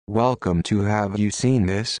Welcome to Have You Seen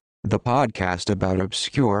This, the podcast about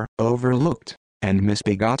obscure, overlooked, and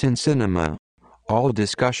misbegotten cinema. All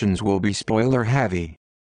discussions will be spoiler heavy.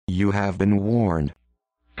 You have been warned.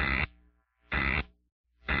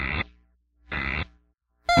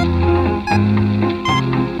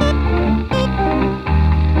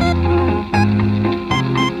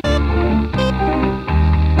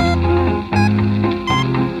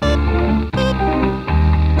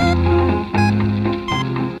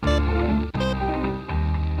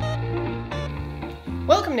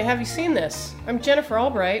 Welcome to Have You Seen This? I'm Jennifer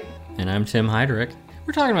Albright. And I'm Tim Heydrich.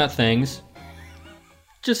 We're talking about things,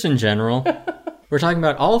 just in general. We're talking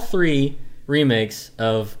about all three remakes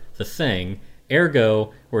of The Thing.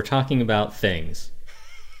 Ergo, we're talking about things.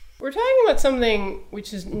 We're talking about something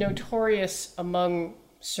which is notorious among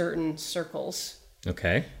certain circles.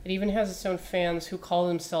 Okay. It even has its own fans who call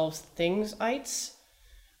themselves thingsites.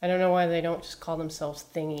 I don't know why they don't just call themselves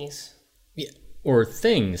thingies. Yeah. Or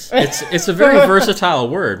things. It's a very versatile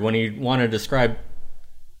word when you want to describe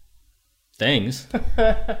things.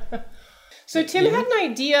 So Tim had an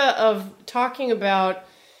idea of talking about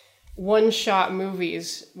one-shot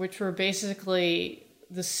movies, which were basically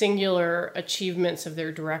the singular achievements of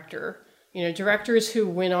their director. You know, directors who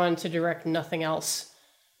went on to direct nothing else.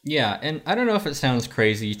 Yeah, and I don't know if it sounds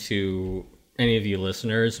crazy to any of you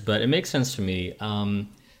listeners, but it makes sense to me.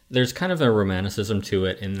 There's kind of a romanticism to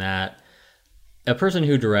it in that a person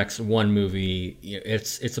who directs one movie,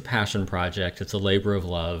 it's a passion project. It's a labor of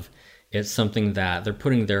love. It's something that they're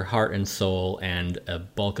putting their heart and soul and a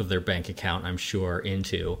bulk of their bank account, I'm sure,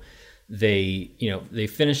 into. They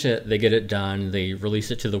finish it, they get it done, they release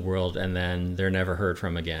it to the world, and then they're never heard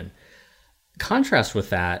from again. Contrast with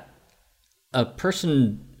that, a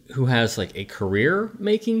person who has like a career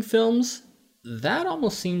making films, that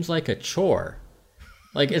almost seems like a chore.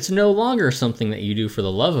 Like, it's no longer something that you do for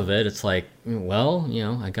the love of it. It's like, well,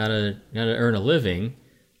 I gotta earn a living.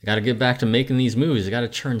 I gotta get back to making these movies. I gotta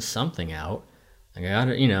churn something out. I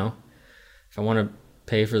gotta, if I want to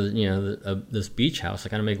pay for this beach house, I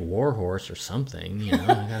gotta make War Horse or something. I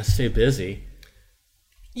gotta stay busy.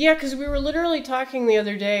 Yeah, because we were literally talking the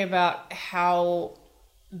other day about how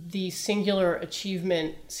the singular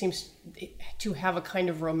achievement seems to have a kind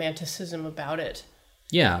of romanticism about it.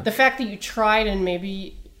 Yeah. The fact that you tried and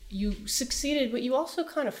maybe you succeeded, but you also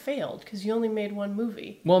kind of failed because you only made one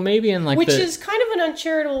movie. Well, maybe in which is kind of an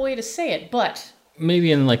uncharitable way to say it, but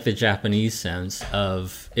maybe in like the Japanese sense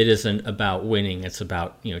of it isn't about winning, it's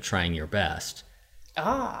about, trying your best.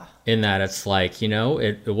 In that it's like,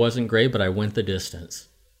 it wasn't great, but I went the distance.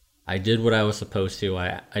 I did what I was supposed to.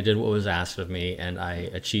 I did what was asked of me, and I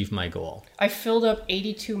achieved my goal. I filled up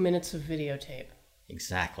 82 minutes of videotape.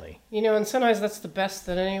 Exactly. And sometimes that's the best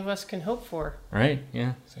that any of us can hope for. Right,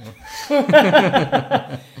 yeah. So.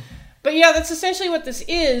 But yeah, that's essentially what this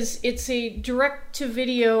is. It's a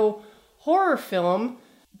direct-to-video horror film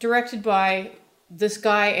directed by this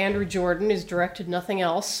guy, Andrew Jordan, who's directed nothing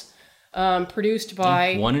else. Produced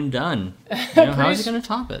by... One and done. How is he going to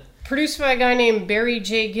top it? Produced by a guy named Barry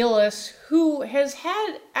J. Gillis, who has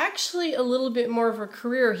had actually a little bit more of a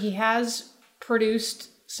career. He has produced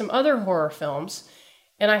some other horror films,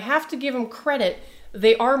 and I have to give him credit.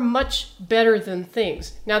 They are much better than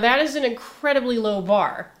Things. Now, that is an incredibly low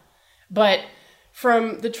bar, but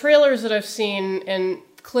from the trailers that I've seen and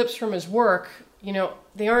clips from his work,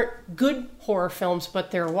 they aren't good horror films,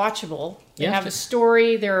 but they're watchable. They have a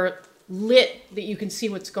story. They're lit that you can see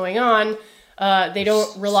what's going on. They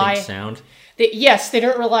don't rely... sound? They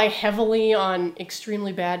don't rely heavily on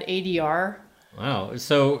extremely bad ADR. Wow.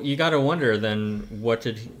 So you got to wonder then,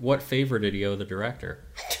 what favor did he owe the director?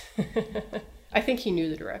 I think he knew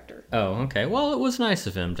the director. Oh, okay. Well, it was nice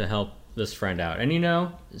of him to help this friend out.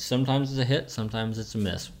 And sometimes it's a hit, sometimes it's a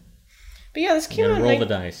miss. But yeah, this came out roll the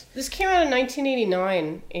dice. This came out in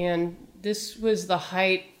 1989, and this was the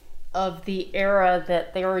height of the era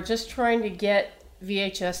that they were just trying to get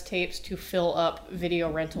VHS tapes to fill up video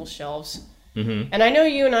rental shelves. Mm-hmm. And I know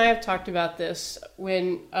you and I have talked about this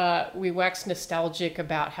when we waxed nostalgic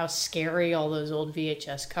about how scary all those old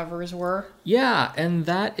VHS covers were. Yeah, and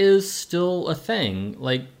that is still a thing.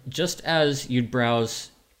 Like, just as you'd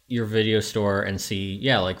browse your video store and see,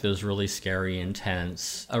 like those really scary,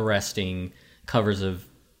 intense, arresting covers of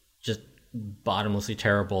just bottomlessly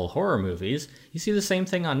terrible horror movies, you see the same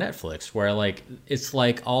thing on Netflix, where like it's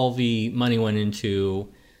like all the money went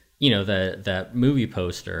into, that movie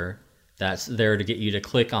poster that's there to get you to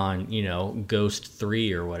click on, Ghost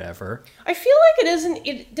 3 or whatever. I feel like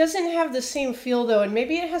it doesn't have the same feel, though, and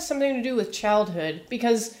maybe it has something to do with childhood,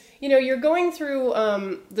 because, you're going through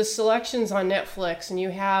the selections on Netflix, and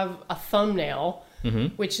you have a thumbnail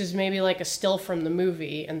which is maybe like a still from the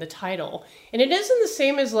movie and the title. And it isn't the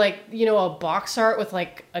same as like, you know, a box art with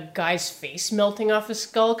like a guy's face melting off his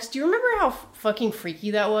skull. Because do you remember how fucking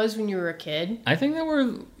freaky that was when you were a kid? I think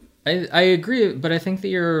that I agree, but I think that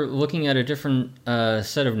you're looking at a different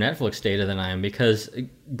set of Netflix data than I am, because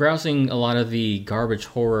browsing a lot of the garbage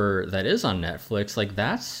horror that is on Netflix, like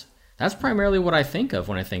that's primarily what I think of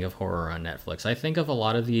when I think of horror on Netflix. I think of a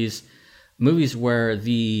lot of these movies where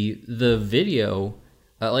the video,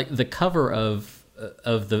 like the cover of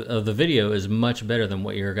the video is much better than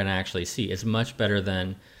what you're going to actually see. It's much better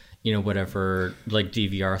than, you know, whatever like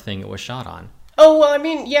DVR thing it was shot on. Oh, well, I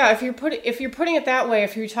mean, yeah, if you're putting it that way,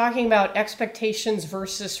 if you're talking about expectations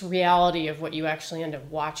versus reality of what you actually end up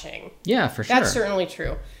watching. Yeah, for sure. That's certainly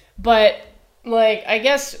true. But, like, I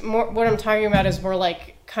guess what I'm talking about is more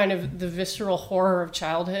like kind of the visceral horror of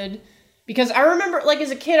childhood. Because I remember, like, as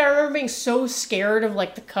a kid, I remember being so scared of,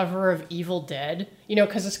 like, the cover of Evil Dead. You know,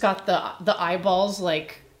 because it's got the eyeballs,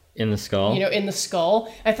 like... in the skull? You know, in the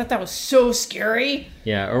skull. I thought that was so scary.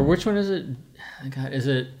 Yeah, or which one is it? God, is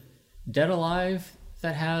it... Dead Alive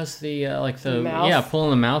that has the mouth? Yeah, pulling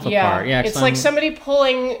the mouth apart. Yeah, it's like somebody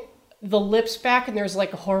pulling the lips back and there's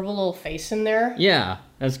like a horrible little face in there. Yeah,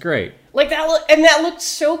 that's great. Like that looked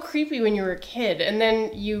so creepy when you were a kid, and then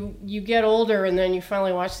you get older and then you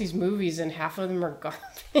finally watch these movies and half of them are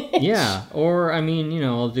garbage. Yeah, or I mean, you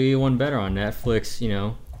know, I'll do you one better on Netflix. You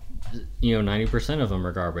know, 90% of them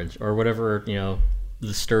are garbage, or whatever, you know,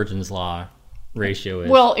 the Sturgeon's law ratio is.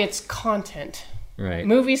 Well, it's content. Right.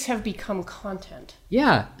 Movies have become content.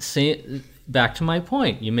 Yeah. Back to my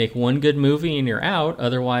point. You make one good movie and you're out.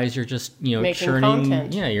 Otherwise, you're just, you know, making churning.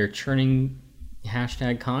 Content. Yeah, you're churning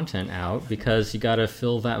hashtag content out because you got to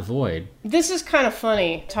fill that void. This is kind of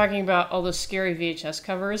funny, talking about all those scary VHS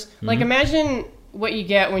covers. Like, imagine what you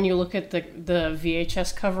get when you look at the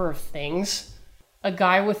VHS cover of Things. A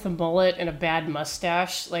guy with a mullet and a bad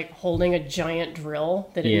mustache, like, holding a giant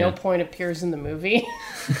drill that at no point appears in the movie.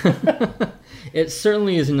 It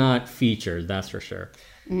certainly is not featured, that's for sure.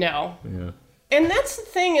 No. Yeah. And that's the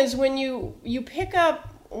thing, is when you pick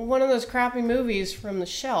up one of those crappy movies from the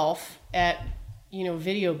shelf at, you know,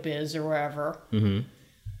 Video Biz or wherever,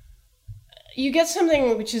 you get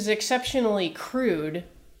something which is exceptionally crude,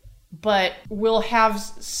 but will have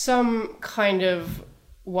some kind of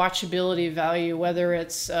watchability value, whether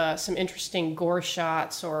it's some interesting gore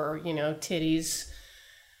shots or, you know, titties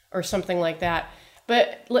or something like that.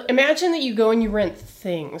 But imagine that you go and you rent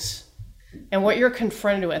Things and what you're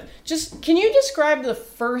confronted with. Just, can you describe the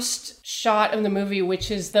first shot of the movie, which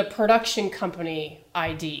is the production company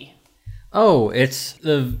ID? Oh, it's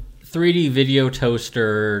the 3D video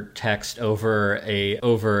toaster text over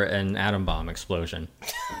an atom bomb explosion.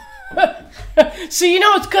 So you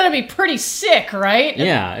know it's gonna be pretty sick, right?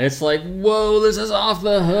 Yeah, it's like, whoa, this is off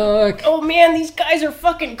the hook. Oh man, these guys are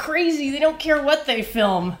fucking crazy. They don't care what they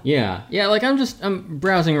film. Yeah, like I'm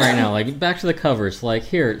browsing right now, like back to the covers. Like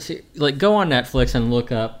here, see, like go on Netflix and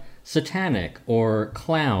look up Satanic or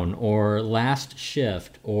Clown or Last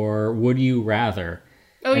Shift or Would You Rather.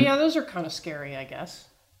 Oh yeah, those are kind of scary, I guess.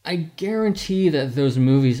 I guarantee that those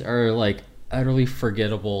movies are like utterly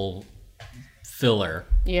forgettable filler.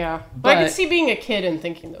 Yeah, but I could see being a kid and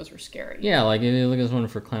thinking those were scary. Yeah, like if you look at this one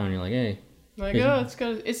for Clown, you're like, hey. Like, oh, it's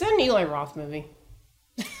good. Is that an Eli Roth movie?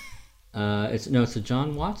 It's a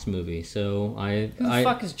John Watts movie. So Who the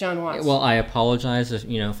fuck is John Watts? Well, I apologize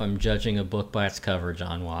if I'm judging a book by its cover,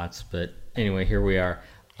 John Watts. But anyway, here we are.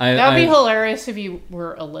 That'd be hilarious if you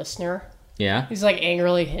were a listener. Yeah. He's like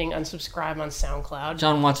angrily hitting unsubscribe on SoundCloud.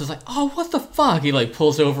 John Watts is like, oh, what the fuck? He like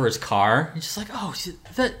pulls over his car. He's just like, oh,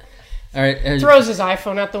 that. All right. Throws his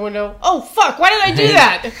iPhone out the window. Oh, fuck, why did I do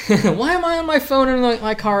that? Why am I on my phone in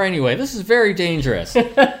my car anyway? This is very dangerous.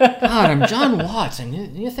 God, I'm John Watts,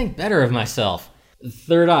 and you think better of myself.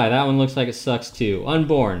 Third Eye, that one looks like it sucks too.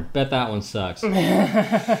 Unborn, bet that one sucks.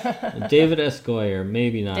 David S. Goyer,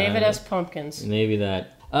 maybe not. David S. Pumpkins. Maybe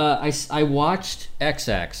that. I watched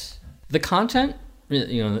XX. The content,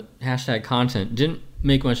 the hashtag content, didn't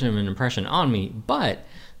make much of an impression on me, but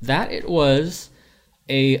that it was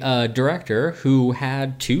a director who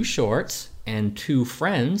had 2 shorts and 2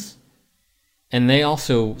 friends, and they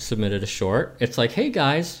also submitted a short. It's like, hey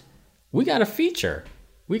guys, we got a feature.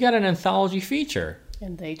 We got an anthology feature.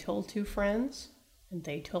 And they told 2 friends, and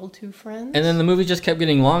they told 2 friends. And then the movie just kept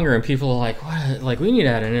getting longer, and people were like, what? Like, we need to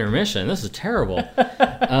add an intermission. This is terrible.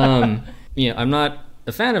 I'm not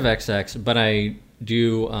a fan of XX, but I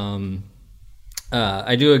do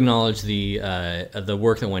acknowledge the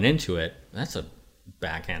work that went into it. That's a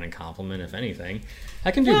backhanded compliment, if anything. I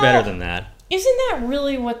can do better than that. Isn't that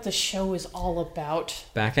really what the show is all about?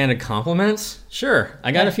 Backhanded compliments? Sure.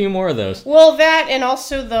 I got a few more of those. Well, that and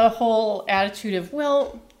also the whole attitude of,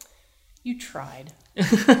 well, you tried.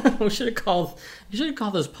 We should have called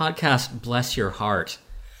this podcast "Bless Your Heart."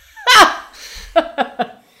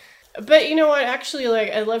 But you know what? Actually,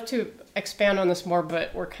 I'd love to expand on this more,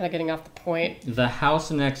 but we're kind of getting off the point. The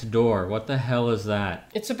House Next Door. What the hell is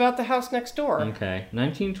that? It's about the house next door. Okay,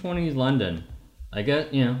 1920s London. I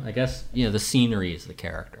guess the scenery is the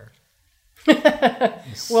character.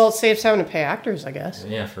 Well, it saves having to pay actors, I guess.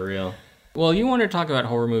 Yeah, for real. Well, you wanted to talk about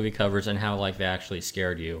horror movie covers and how they actually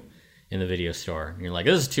scared you in the video store. And you're like,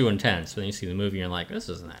 this is too intense. But then you see the movie and you're like, this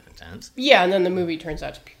isn't that intense. Yeah, and then the movie turns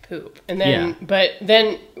out to be poop. And then, But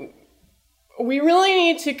then we really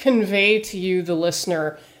need to convey to you, the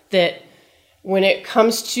listener, that when it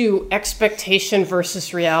comes to expectation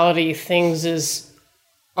versus reality, things is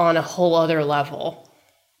on a whole other level.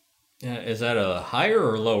 Yeah, is that a higher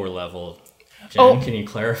or lower level? Jen, can you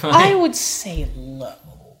clarify? I would say low.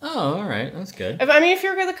 Oh, all right. That's good. I mean, if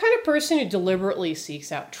you're the kind of person who deliberately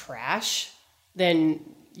seeks out trash, then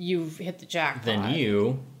you've hit the jackpot. Then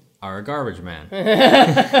you are a garbage man.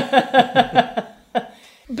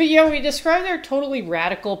 But yeah, we described their totally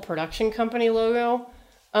radical production company logo.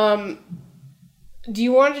 Do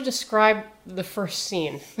you want to describe the first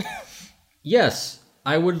scene? Yes,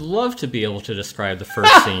 I would love to be able to describe the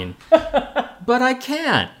first scene, but I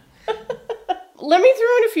can't. Let me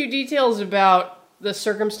throw in a few details about the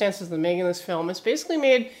circumstances of the making of this film. It's basically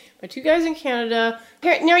made by two guys in Canada.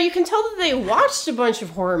 Now, you can tell that they watched a bunch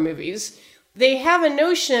of horror movies. They have a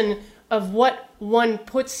notion of what one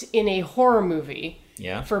puts in a horror movie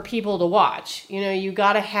for people to watch. You know, you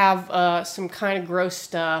got to have some kind of gross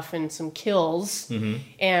stuff and some kills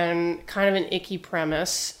and kind of an icky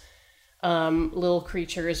premise. Little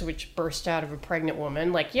creatures which burst out of a pregnant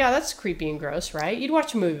woman. Like, yeah, that's creepy and gross, right? You'd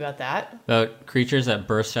watch a movie about that. About creatures that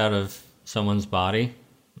burst out of someone's body?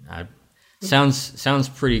 Sounds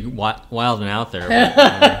pretty wild and out there.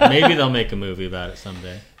 But, maybe they'll make a movie about it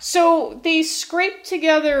someday. So they scraped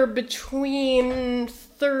together between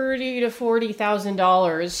 $30,000 to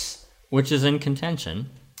 $40,000, which is in contention.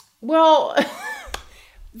 Well,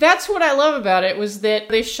 that's what I love about it, was that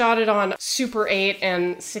they shot it on Super 8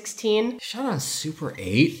 and 16. Shot on Super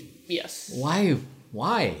 8? Yes. Why?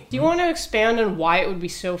 Do you want to expand on why it would be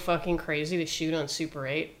so fucking crazy to shoot on Super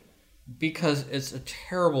 8? Because it's a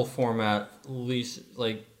terrible format, at least,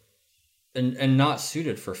 and not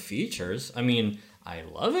suited for features. I mean, I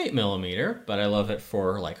love 8mm, but I love it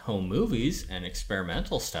for, home movies and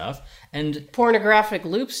experimental stuff. And pornographic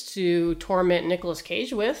loops to torment Nicolas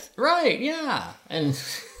Cage with. Right, yeah. And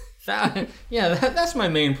that's my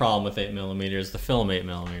main problem with 8mm, is the film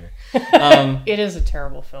 8mm. It is a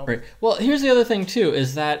terrible film. Right. Well, here's the other thing, too,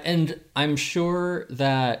 is that, and I'm sure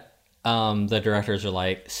that the directors are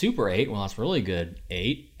like, Super 8, well, that's really good.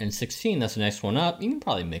 8 and 16, that's the next one up. You can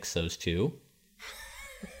probably mix those two.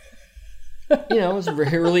 It's a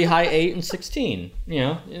really high 8 and 16.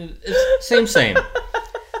 It's same.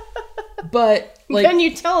 But, then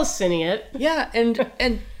you tell us, Cineate. Yeah,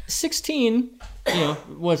 and 16,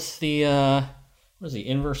 what's the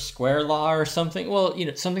inverse square law or something? Well,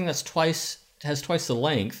 something that's has twice the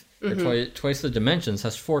length, or twice the dimensions,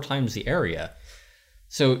 has 4 times the area.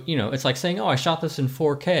 So, it's like saying, oh, I shot this in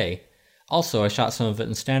 4K. Also, I shot some of it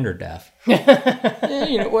in standard def.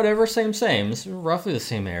 Whatever, same. It's roughly the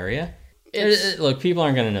same area. Look, people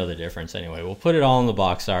aren't going to know the difference anyway. We'll put it all in the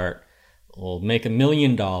box art. We'll make $1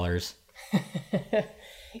 million.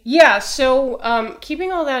 Yeah, so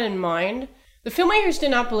keeping all that in mind, the filmmakers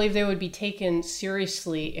did not believe they would be taken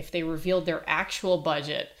seriously if they revealed their actual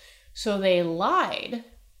budget. So they lied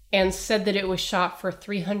and said that it was shot for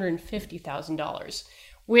 $350,000,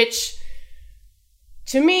 which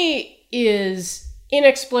to me is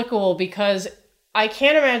inexplicable, because I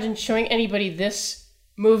can't imagine showing anybody this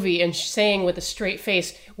movie and saying with a straight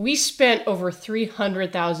face, we spent over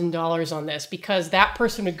 $300,000 on this, because that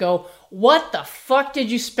person would go, what the fuck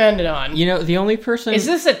did you spend it on? The only person... Is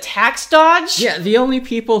this a tax dodge? Yeah, the only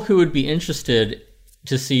people who would be interested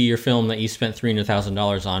to see your film that you spent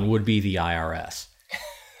 $300,000 on would be the IRS.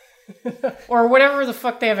 Or whatever the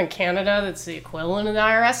fuck they have in Canada that's the equivalent of the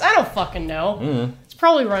IRS. I don't fucking know. It's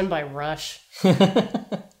probably run by Rush.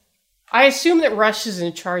 I assume that Rush is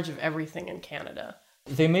in charge of everything in Canada.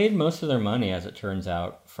 They made most of their money, as it turns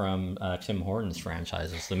out, from Tim Hortons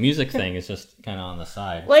franchises. The music thing is just kind of on the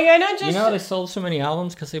side. I know just... how they sold so many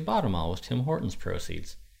albums? Because they bought them all with Tim Hortons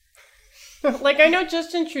proceeds. I know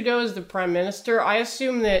Justin Trudeau is the prime minister. I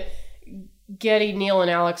assume that Getty, Neil, and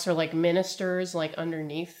Alex are ministers,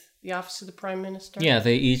 underneath The Office of the Prime Minister? Yeah,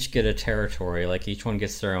 they each get a territory. Like, each one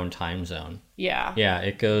gets their own time zone. Yeah. Yeah,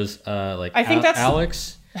 it goes, like, I think that's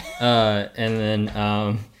Alex, and then,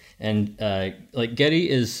 like, Getty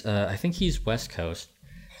is, I think he's West Coast.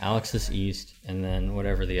 Alex is East, and then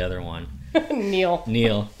whatever the other one. Neil.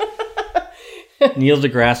 Neil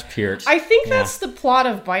deGrasse Peart. I think that's the plot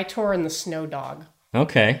of Bytor and the Snow Dog.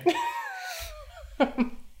 Okay.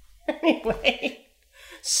 Anyway,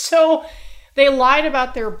 so they lied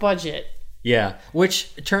about their budget. Yeah,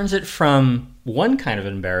 which turns it from one kind of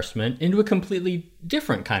embarrassment into a completely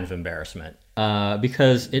different kind of embarrassment.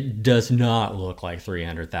 Because it does not look like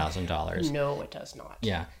 $300,000. No, it does not.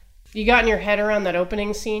 Yeah. You gotten your head around that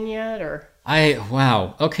opening scene yet, or?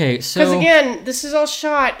 Wow. Okay, so... Because again, this is all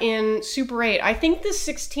shot in Super 8. I think the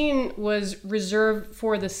 16 was reserved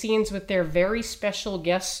for the scenes with their very special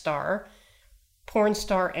guest star, porn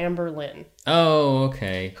star Amber Lynn. Oh,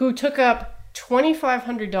 okay. Who took up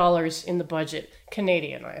 $2,500 in the budget.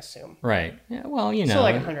 Canadian, I assume. Right. Yeah, well, you know. So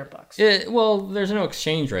like $100. Well, there's no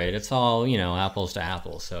exchange rate. It's all, apples to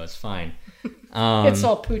apples, so it's fine. It's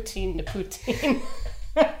all poutine to poutine.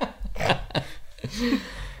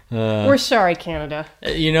 We're sorry, Canada.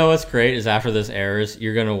 You know what's great is after this airs,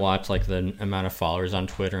 you're going to watch like the amount of followers on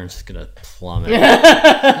Twitter and it's just going to plummet.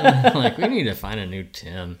 Like, we need to find a new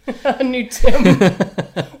Tim. A new Tim.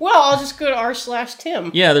 Well, I'll just go to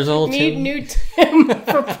r/Tim. Yeah, there's a whole Need Tim. new Tim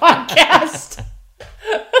for podcast.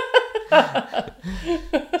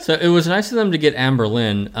 So it was nice of them to get Amber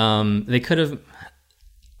Lynn. They could have...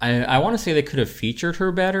 I want to say they could have featured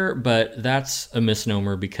her better, but that's a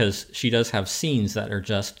misnomer because she does have scenes that are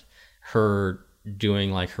just her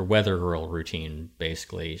doing like her weather girl routine,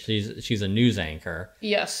 basically. She's a news anchor.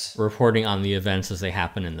 Yes. Reporting on the events as they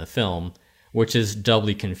happen in the film, which is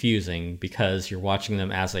doubly confusing because you're watching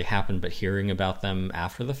them as they happen but hearing about them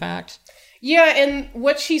after the fact. Yeah, and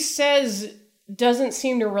what she says doesn't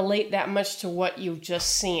seem to relate that much to what you've just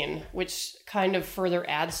seen, which kind of further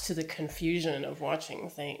adds to the confusion of watching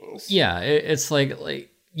things. Yeah, it's like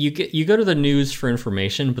you go to the news for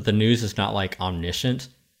information, but the news is not like omniscient.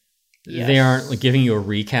 Yes. They aren't like giving you a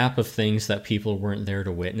recap of things that people weren't there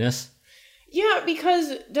to witness. Yeah,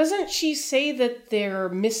 because doesn't she say that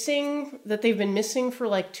they've been missing for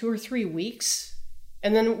like 2 or 3 weeks?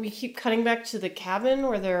 And then we keep cutting back to the cabin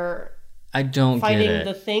where they're fighting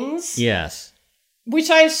the things? Yes. Which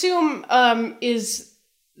I assume is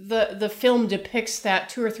the film depicts that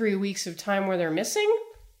 2 or 3 weeks of time where they're missing?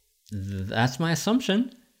 That's my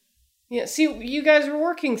assumption. Yeah, see, you guys are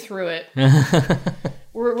working through it.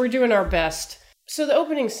 We're doing our best. So the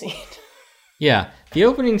opening scene. Yeah, the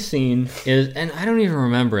opening scene is, and I don't even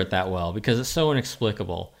remember it that well because it's so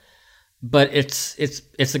inexplicable. But it's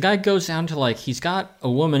the guy goes down to like, he's got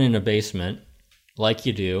a woman in a basement, like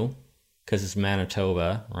you do, because it's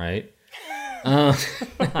Manitoba, right?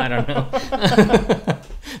 I don't know.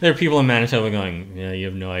 There are people in Manitoba going, yeah, you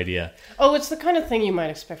have no idea. Oh, it's the kind of thing you might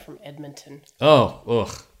expect from Edmonton. Oh,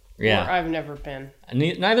 ugh. Yeah. Where I've never been.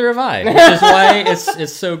 Neither have I, which is why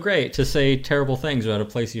it's so great to say terrible things about a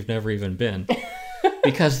place you've never even been.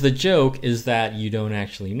 Because the joke is that you don't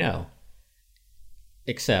actually know.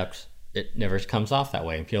 Except it never comes off that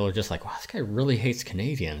way. And people are just like, wow, this guy really hates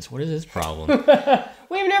Canadians. What is his problem?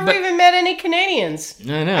 We've never even met any Canadians.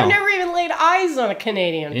 I know. I've never even laid eyes on a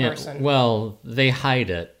Canadian person. Well, they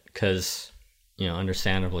hide it because,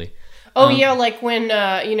 understandably. Oh, yeah, like when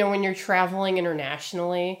you're traveling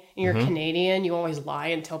internationally and you're Canadian, you always lie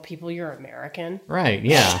and tell people you're American. Right,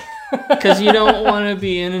 yeah. Because you don't want to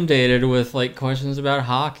be inundated with, like, questions about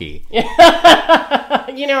hockey.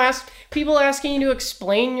 People asking you to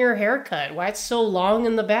explain your haircut, why it's so long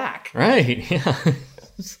in the back. Right, yeah.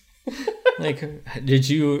 Like, did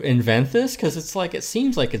you invent this? Because it's like, it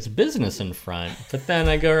seems like it's business in front. But then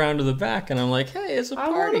I go around to the back and I'm like, hey, it's a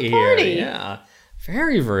party here. Yeah.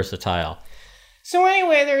 Very versatile. So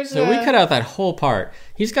anyway, we cut out that whole part.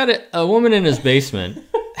 He's got a woman in his basement.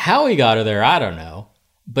 How he got her there, I don't know.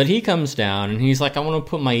 But he comes down and he's like, I want to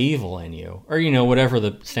put my evil in you. Or, whatever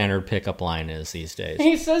the standard pickup line is these days.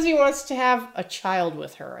 He says he wants to have a child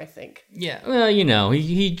with her, I think. Yeah, well,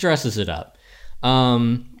 he dresses it up.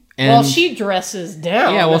 Well, she dresses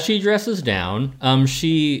down. Yeah, well, she dresses down.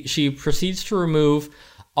 She proceeds to remove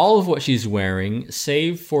all of what she's wearing,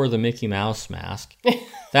 save for the Mickey Mouse mask.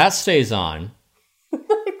 That stays on. I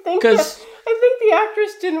think the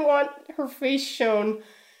actress didn't want her face shown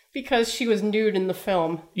because she was nude in the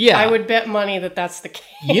film. Yeah. I would bet money that that's the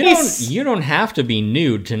case. You don't have to be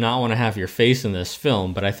nude to not want to have your face in this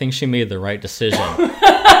film, but I think she made the right decision.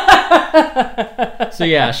 So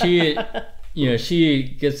yeah, she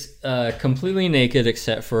gets completely naked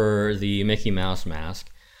except for the Mickey Mouse mask.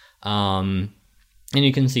 And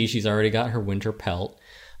you can see she's already got her winter pelt.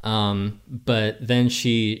 But then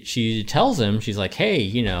she tells him, she's like, hey,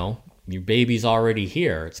 you know, your baby's already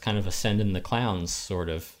here. It's kind of a send in the clowns sort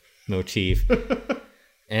of motif.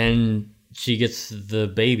 And she gets the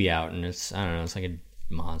baby out, and it's, I don't know, it's like a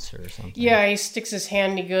monster or something. Yeah, he sticks his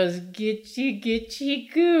hand and he goes,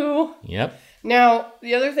 Gitchy goo. Yep. Now,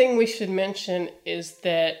 the other thing we should mention is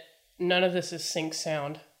that none of this is sync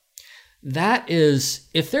sound. That is,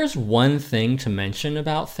 if there's one thing to mention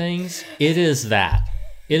about things, it is that.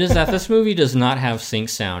 It is that this movie does not have sync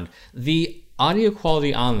sound. The audio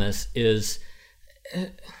quality on this is,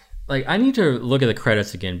 like, I need to look at the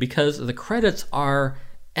credits again, because the credits are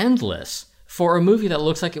endless for a movie that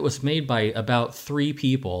looks like it was made by about 3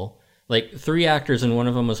 people, like 3 actors, and one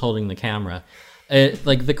of them was holding the camera.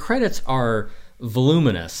 Like, the credits are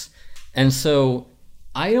voluminous. And so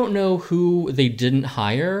I don't know who they didn't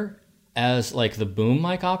hire as, like, the boom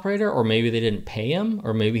mic operator, or maybe they didn't pay him,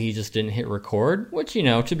 or maybe he just didn't hit record, which, you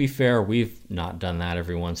know, to be fair, we've not done that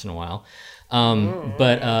every once in a while.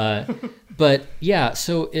 But yeah,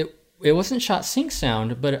 so it wasn't shot sync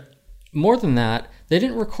sound, but more than that, they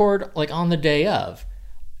didn't record, like, on the day of.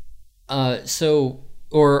 So,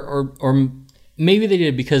 or maybe they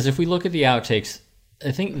did, because if we look at the outtakes,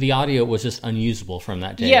 I think the audio was just unusable from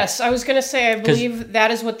that day. Yes, I was going to say, I believe that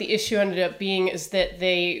is what the issue ended up being, is that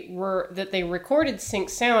they recorded sync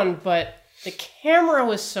sound, but the camera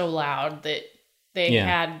was so loud that they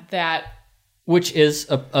had that. Which is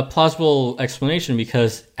a plausible explanation,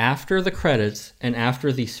 because after the credits and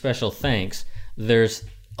after the special thanks, there's,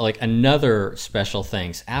 like, another special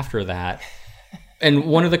thanks after that. And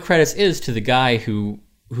one of the credits is to the guy who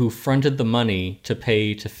fronted the money to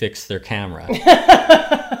pay to fix their camera.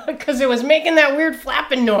 Because it was making that weird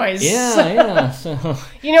flapping noise. Yeah. So,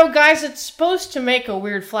 you know, guys, it's supposed to make a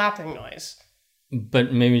weird flapping noise.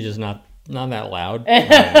 But maybe just not that loud.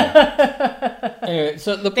 Anyway,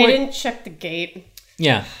 so the point, they didn't check the gate.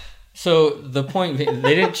 Yeah. So the point, they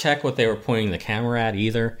didn't check what they were pointing the camera at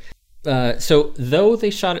either. So though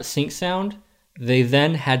they shot at sync sound, they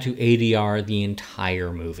then had to ADR the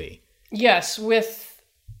entire movie. Yes, with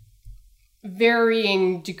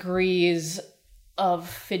varying degrees of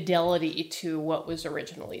fidelity to what was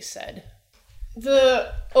originally said.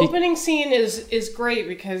 The opening scene is great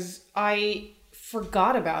because I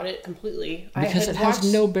forgot about it completely. Because it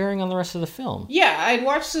has no bearing on the rest of the film. Yeah, I'd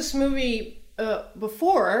watched this movie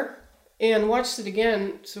before and watched it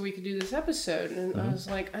again so we could do this episode, and I was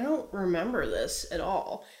like, I don't remember this at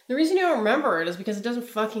all. The reason I don't remember it is because it doesn't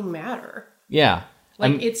fucking matter. Yeah.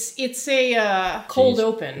 Like, it's a cold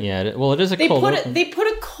open. Yeah, well, it is a cold open. They put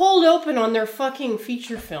a cold open on their fucking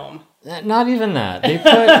feature film. Not even that.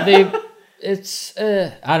 It's,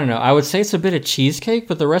 I don't know. I would say it's a bit of cheesecake,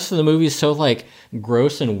 but the rest of the movie is so, like,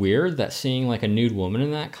 gross and weird that seeing, like, a nude woman in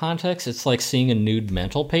that context, it's like seeing a nude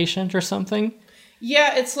mental patient or something.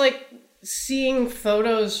 Yeah, it's like seeing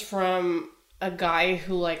photos from a guy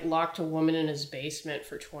who, like, locked a woman in his basement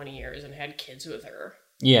for 20 years and had kids with her.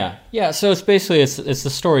 Yeah. So it's basically, it's the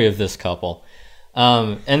story of this couple.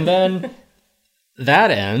 And then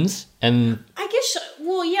that ends, and I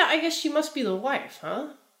guess she must be the wife, huh?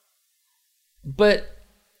 But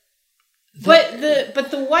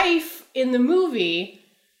the wife in the movie,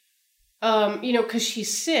 you know, because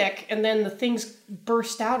she's sick, and then the things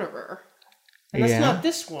burst out of her, and that's not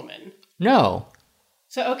this woman. No.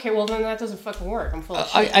 So okay, well then that doesn't fucking work. I'm full of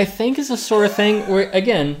shit. I think it's the sort of thing where,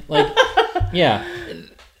 again, like, yeah,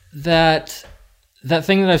 that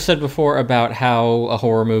thing that I've said before about how a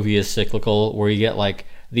horror movie is cyclical, where you get, like,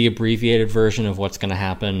 the abbreviated version of what's going to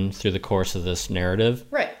happen through the course of this narrative.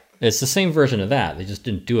 Right. It's the same version of that. They just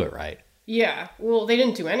didn't do it right. Yeah. Well, they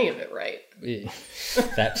didn't do any of it right.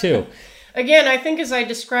 That too. Again, I think as I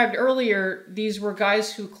described earlier, these were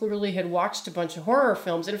guys who clearly had watched a bunch of horror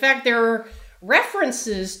films. In fact, there are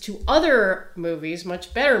references to other movies,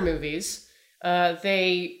 much better movies.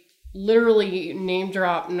 They literally name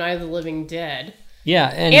drop Night of the Living Dead. Yeah.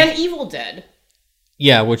 And Evil Dead.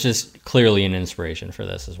 Yeah, which is clearly an inspiration for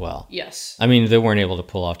this as well. Yes. I mean, they weren't able to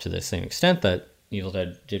pull off to the same extent that Evil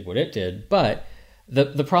Dead did what it did, but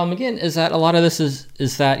the problem again is that a lot of this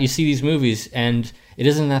is that you see these movies and it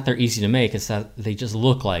isn't that they're easy to make, it's that they just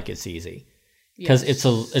look like it's easy. Because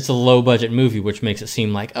it's a low budget movie, which makes it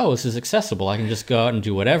seem like, oh, this is accessible, I can just go out and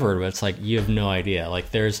do whatever, but it's like, you have no idea.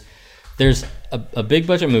 Like, there's a big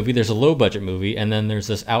budget movie, there's a low budget movie, and then there's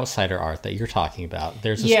this outsider art that you're talking about.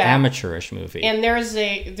 There's this amateurish movie. And there's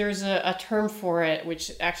a term for it,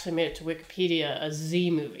 which actually made it to Wikipedia, a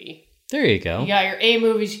Z movie. There you go. You got your A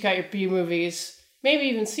movies, you got your B movies, maybe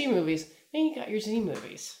even C movies. Then you got your Z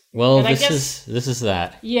movies. Well, And I this is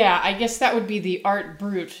that. Yeah, I guess that would be the art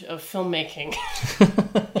brute of filmmaking.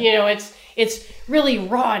 It's really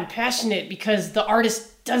raw and passionate because the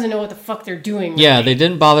artist doesn't know what the fuck they're doing. Yeah, really. they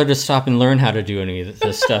didn't bother to stop and learn how to do any of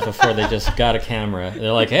this stuff before they just got a camera.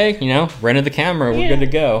 They're like, hey, rented the camera, we're good to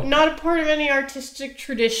go. Not a part of any artistic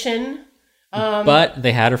tradition. But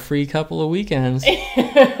they had a free couple of weekends.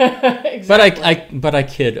 Exactly. But I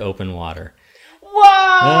kid open water.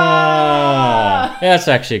 Wow! Yeah, it's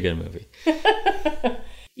actually a good movie.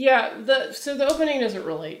 Yeah, the opening doesn't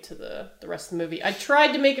relate to the rest of the movie. I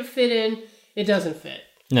tried to make it fit in. It doesn't fit.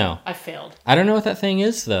 No. I failed. I don't know what that thing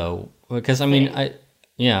is, though. Because, I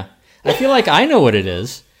feel like I know what it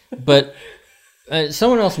is. But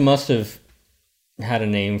someone else must have had a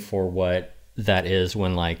name for what that is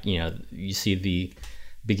when, you see the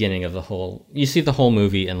beginning of the whole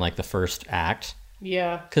movie in, the first act.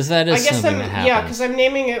 Yeah. Because that is something that happens. Yeah, because I'm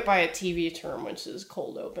naming it by a TV term, which is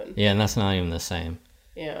cold open. Yeah, and that's not even the same.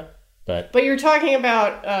 Yeah. But you're talking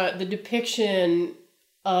about the depiction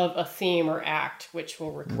of a theme or act, which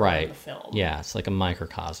will recur in the film. Yeah, it's like a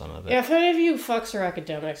microcosm of it. Yeah, if any of you fucks are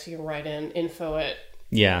academics, you can write in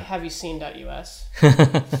info@haveyouseen.us.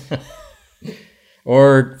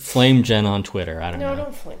 Or flame Jen on Twitter. I don't know. No,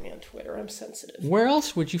 don't flame me on Twitter. I'm sensitive. Where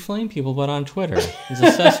else would you flame people but on Twitter? It's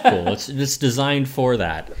a cesspool. It's designed for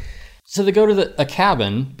that. So they go to a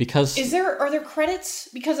cabin because... Are there credits?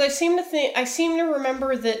 Because I seem to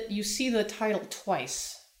remember that you see the title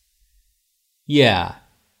twice. Yeah.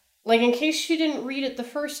 In case you didn't read it the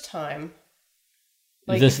first time.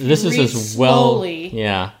 This is as slowly.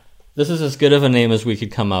 Yeah. This is as good of a name as we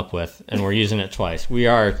could come up with, and we're using it twice. We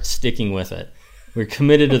are sticking with it. We're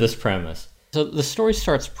committed to this premise. So the story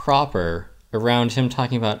starts proper around him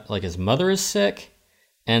talking about, his mother is sick,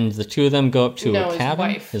 and the two of them go up to a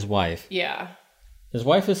cabin. His wife. Yeah. His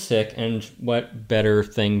wife is sick, and what better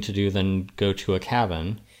thing to do than go to a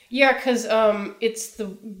cabin? Yeah, because it's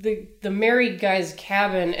the married guy's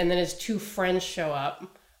cabin, and then his two friends show up.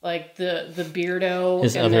 The beardo.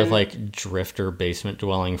 His other, drifter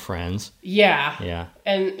basement-dwelling friends. Yeah. Yeah.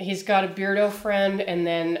 And he's got a beardo friend, and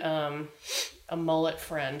then a mullet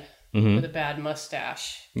friend with a bad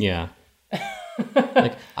mustache. Yeah.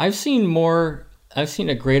 I've seen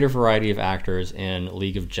a greater variety of actors in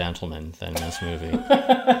League of Gentlemen than this movie.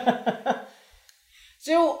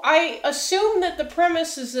 So I assume that the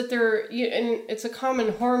premise is that and it's a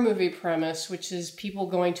common horror movie premise, which is people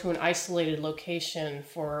going to an isolated location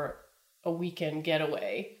for a weekend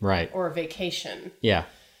getaway. Right. Or a vacation. Yeah.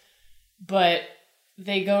 But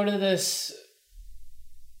they go to this,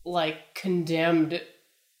 condemned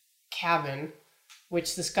cabin,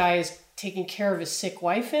 which this guy is taking care of his sick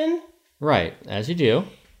wife in. Right, as you do.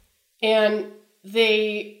 And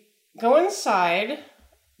they go inside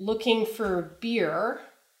looking for beer.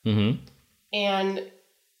 Mm-hmm. And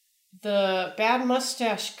the bad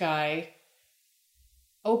mustache guy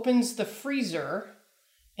opens the freezer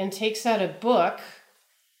and takes out a book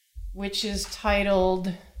which is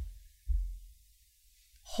titled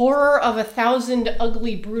Horror of 1,000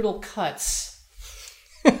 Ugly Brutal Cuts.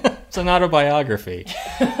 It's an autobiography.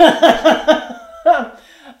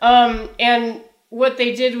 And what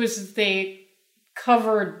they did was they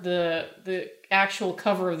covered the actual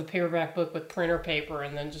cover of the paperback book with printer paper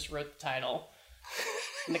and then just wrote the title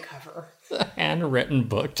in the cover. It's a handwritten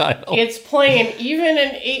book title. It's playing even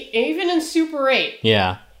in Super 8.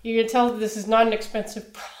 Yeah. You can tell that this is not an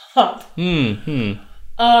expensive prop. Mm-hmm.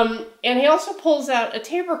 And he also pulls out a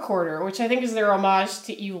tape recorder, which I think is their homage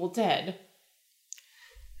to Evil Dead.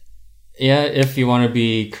 Yeah, if you want to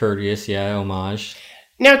be courteous, yeah, homage.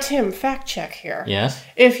 Now, Tim, fact check here. Yes?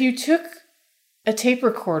 If you took a tape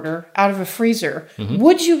recorder out of a freezer,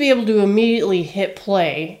 would you be able to immediately hit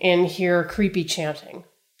play and hear creepy chanting?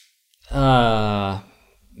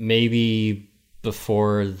 Maybe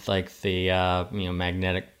before the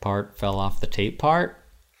magnetic part fell off the tape part.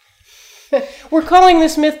 We're calling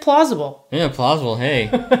this myth plausible. Yeah, plausible. Hey.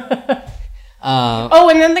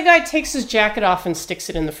 And then the guy takes his jacket off and sticks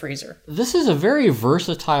it in the freezer. This is a very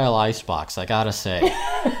versatile icebox, I gotta say.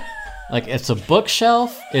 It's a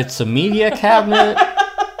bookshelf, it's a media cabinet,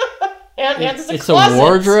 and it's a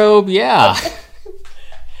wardrobe, yeah.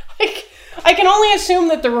 I can only assume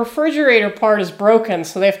that the refrigerator part is broken,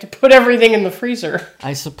 so they have to put everything in the freezer.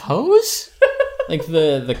 I suppose?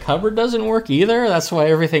 The cupboard doesn't work either, that's why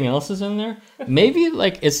everything else is in there. Maybe,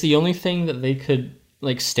 it's the only thing that they could,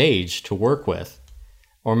 stage to work with.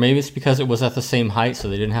 Or maybe it's because it was at the same height, so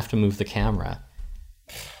they didn't have to move the camera.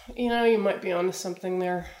 You might be onto something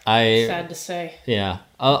there. Sad to say. Yeah.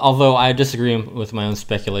 Although I disagree with my own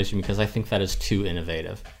speculation because I think that is too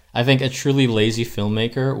innovative. I think a truly lazy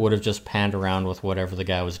filmmaker would have just panned around with whatever the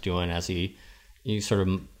guy was doing as he sort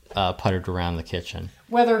of puttered around the kitchen.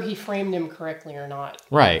 Whether he framed him correctly or not.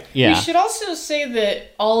 Right, yeah. We should also say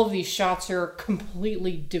that all of these shots are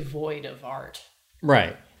completely devoid of art.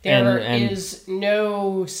 Right. There is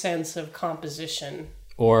no sense of composition.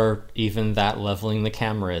 Or even that leveling the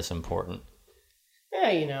camera is important.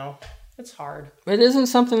 Yeah, it's hard. It isn't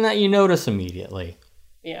something that you notice immediately.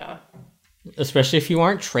 Yeah. Especially if you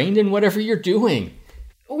aren't trained in whatever you're doing.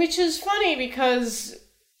 Which is funny because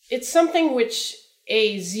it's something which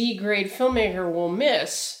a Z-grade filmmaker will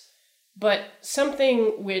miss, but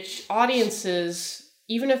something which audiences,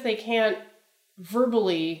 even if they can't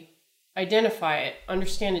verbally identify it,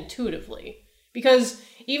 understand intuitively. Because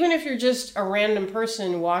even if you're just a random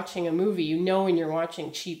person watching a movie, you know when you're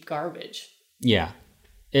watching cheap garbage. Yeah.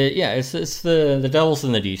 It's the devil's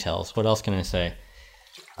in the details. What else can I say?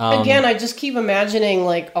 Again, I just keep imagining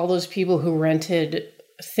like all those people who rented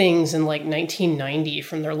things in like 1990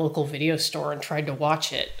 from their local video store and tried to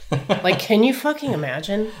watch it. Like, can you fucking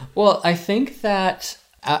imagine? Well, I think that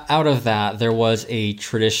out of that, there was a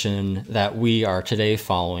tradition that we are today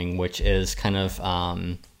following, which is kind of,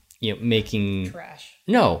 making... Trash.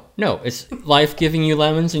 No, it's life giving you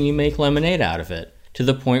lemons and you make lemonade out of it, to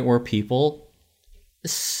the point where people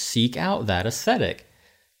seek out that aesthetic.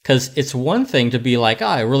 Because it's one thing to be like,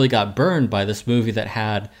 I really got burned by this movie that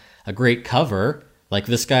had a great cover. Like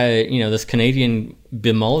this guy, this Canadian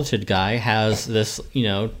bemulleted guy has this,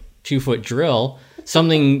 2-foot drill.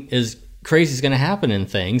 Something is crazy is going to happen in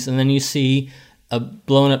things. And then you see a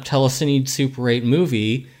blown up telecine Super 8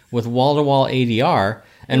 movie with wall-to-wall ADR.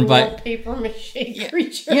 And paper mache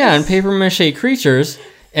creatures. Yeah, and paper mache creatures.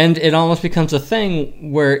 And it almost becomes a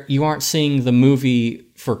thing where you aren't seeing the movie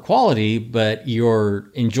for quality, but you're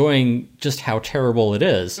enjoying just how terrible it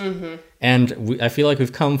is. Mm-hmm. And I feel like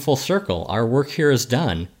we've come full circle. Our work here is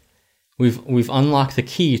done. We've unlocked the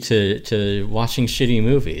key to watching shitty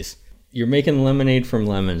movies. You're making lemonade from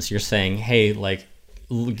lemons. You're saying, hey, like,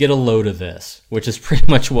 get a load of this, which is pretty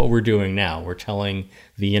much what we're doing now. We're telling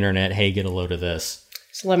the internet, hey, get a load of this.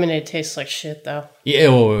 This lemonade tastes like shit, though. Yeah,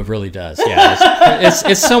 it really does. Yeah,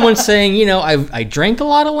 it's someone saying, I drank a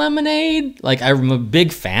lot of lemonade. Like, I'm a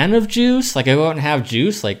big fan of juice. Like, I go out and have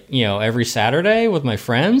juice, like, every Saturday with my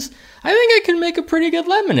friends. I think I can make a pretty good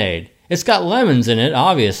lemonade. It's got lemons in it,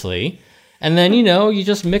 obviously. And then, you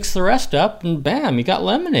just mix the rest up and bam, you got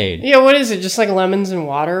lemonade. Yeah, what is it? Just like lemons and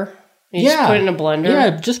water? You just put it in a blender? Yeah,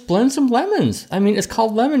 just blend some lemons. I mean, it's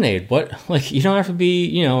called lemonade. What? Like, you don't have to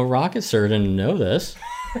be, a rocket surgeon to know this.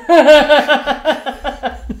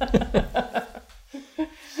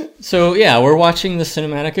 So, yeah, we're watching the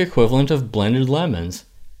cinematic equivalent of blended lemons.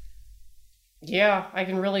 Yeah, I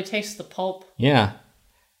can really taste the pulp. Yeah.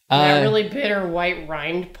 That really bitter white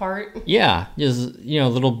rind part. Yeah, just,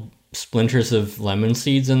 little splinters of lemon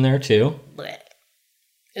seeds in there, too. Blech.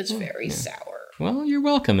 It's very sour. Well, you're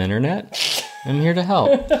welcome, Internet. I'm here to help.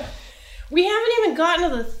 We haven't even gotten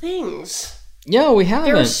to the things. Yeah, we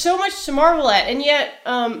haven't. There's so much to marvel at, and yet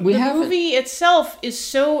the movie itself is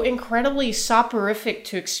so incredibly soporific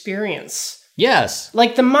to experience. Yes.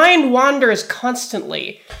 Like, the mind wanders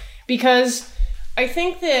constantly, because I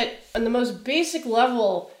think that on the most basic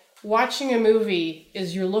level, watching a movie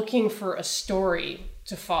is you're looking for a story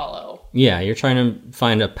to follow. Yeah, you're trying to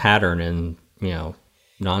find a pattern in,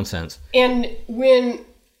 nonsense. And when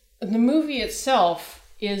the movie itself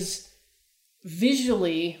is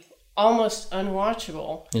visually almost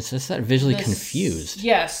unwatchable. It's just that visually confused.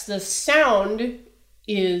 Yes, the sound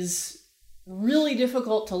is really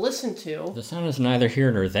difficult to listen to. The sound is neither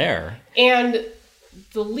here nor there. And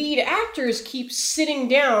the lead actors keep sitting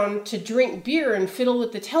down to drink beer and fiddle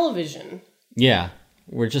with the television. Yeah.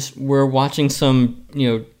 We're watching some,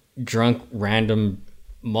 drunk random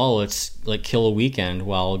mullets like kill a weekend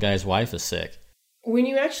while a guy's wife is sick. When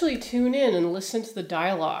you actually tune in and listen to the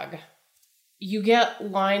dialogue, you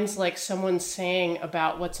get lines like someone saying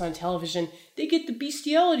about what's on television. They get the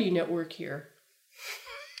Bestiality Network here.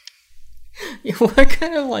 What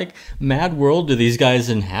kind of mad world do these guys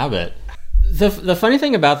inhabit? The funny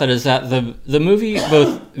thing about that is that the movie,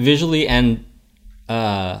 both visually and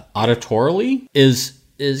auditorily, is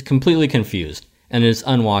completely confused and is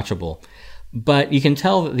unwatchable. But you can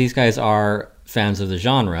tell that these guys are fans of the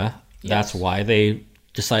genre. Yes. That's why they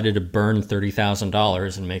decided to burn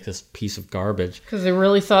 $30,000 and make this piece of garbage. Because they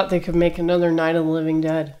really thought they could make another Night of the Living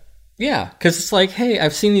Dead. Yeah, because it's like, hey,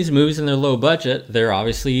 I've seen these movies and they're low budget. They're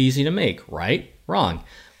obviously easy to make, right? Wrong.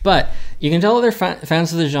 But you can tell they're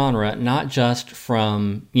fans of the genre, not just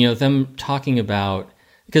from, them talking about...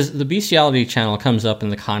 Because the Bestiality channel comes up in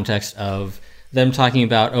the context of them talking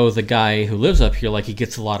about, oh, the guy who lives up here, like, he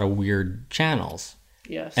gets a lot of weird channels.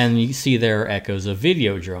 Yes. And you see there are echoes of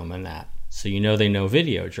Videodrome in that. So they know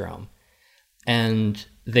Videodrome. And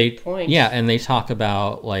they talk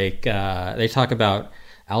about, like,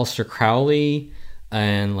 Aleister Crowley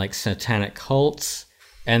and, like, satanic cults.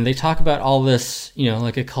 And they talk about all this,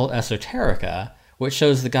 like occult esoterica, which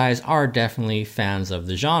shows the guys are definitely fans of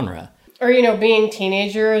the genre. Or, being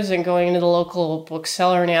teenagers and going into the local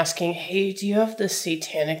bookseller and asking, hey, do you have the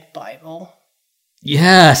Satanic Bible?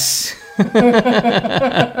 Yes!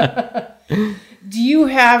 Do you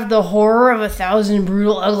have the Horror of 1,000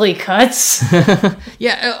 Brutal Ugly Cuts?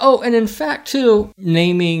 Yeah, oh, and in fact, too,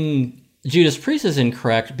 naming Judas Priest is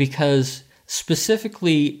incorrect because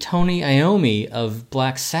specifically Tony Iommi of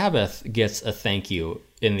Black Sabbath gets a thank you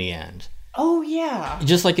in the end. Oh, yeah.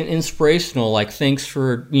 Just like an inspirational, like, thanks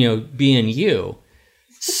for, being you.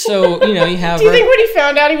 So, you have... Do you think when he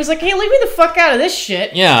found out, he was like, hey, leave me the fuck out of this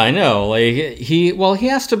shit? Yeah, I know. Like, he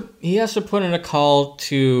has to put in a call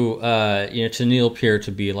to, to Neil Peart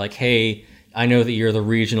to be like, hey, I know that you're the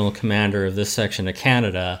regional commander of this section of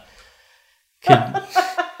Canada.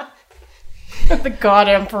 The God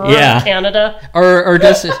Emperor of Canada. Or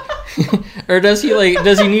does does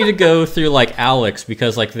he need to go through like Alex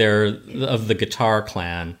because like they're of the Guitar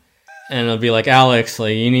Clan, and it'll be like, Alex,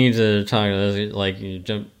 like, you need to talk to this, like, you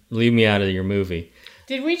don't leave me out of your movie.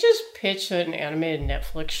 Did we just pitch an animated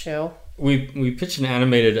Netflix show? We pitched an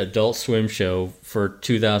animated Adult Swim show for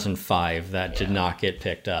 2005 that did not get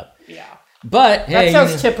picked up. Yeah. But hey, that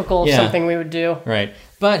sounds typical of something we would do. Right.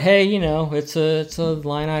 But hey, it's a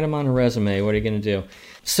line item on a resume. What are you going to do?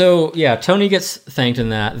 So, yeah, Tony gets thanked in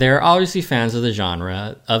that. They're obviously fans of the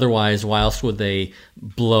genre. Otherwise, why else would they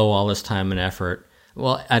blow all this time and effort?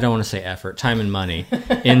 Well, I don't want to say effort, time and money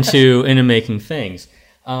into making things.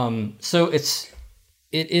 So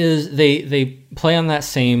they play on that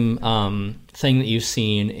same thing that you've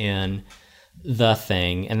seen in The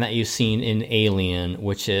Thing, and that you've seen in Alien,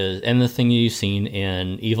 and the thing you've seen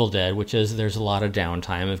in Evil Dead, which is there's a lot of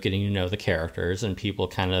downtime of getting to know the characters and people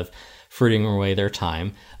kind of fruiting away their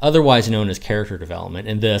time, otherwise known as character development.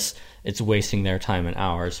 In this, it's wasting their time and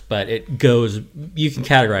hours, but you can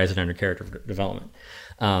categorize it under character development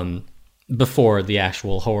before the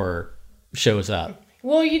actual horror shows up.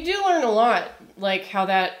 Well, you do learn a lot, like how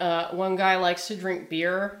that one guy likes to drink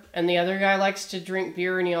beer, and the other guy likes to drink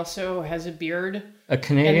beer, and he also has a beard. A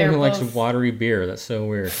Canadian who likes watery beer. That's so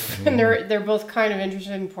weird. And they're both kind of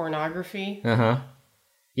interested in pornography.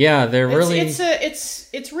 Yeah, they're really.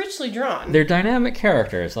 It's richly drawn. They're dynamic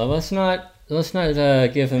characters. Let's not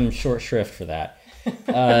give them short shrift for that.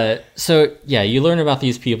 So yeah, you learn about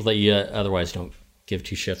these people that you otherwise don't give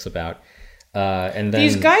two shits about. And then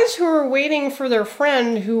these guys who are waiting for their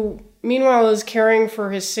friend, who meanwhile is caring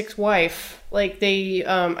for his sick wife, like they,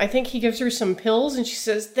 I think he gives her some pills, and she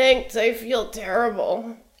says, "Thanks, I feel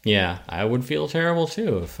terrible." Yeah, I would feel terrible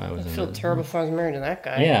too if I was. I'd feel terrible if I was married to that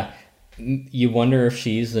guy. Yeah, you wonder if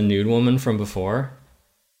she's the nude woman from before.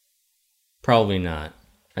 Probably not.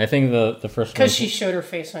 I think the first one, because she showed her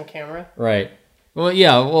face on camera. Right. Well,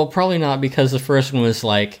 yeah. Well, probably not, because the first one was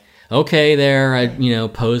like, okay, there, I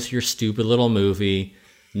pose your stupid little movie.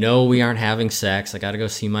 No, we aren't having sex. I got to go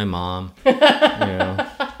see my mom. Yeah.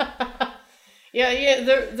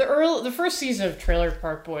 The first season of Trailer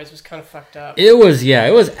Park Boys was kind of fucked up. It was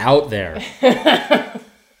out there.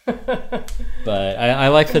 But I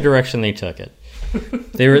like the direction they took it.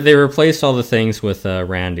 They replaced all the things with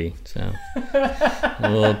Randy, so a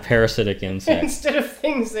little parasitic insect. Instead of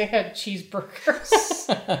things, they had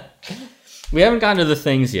cheeseburgers. We haven't gotten to the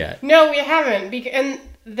things yet. No, we haven't. And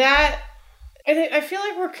that, I feel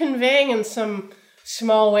like we're conveying in some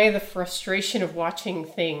small way the frustration of watching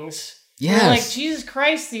things. Yes. We're like, Jesus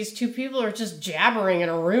Christ, these two people are just jabbering in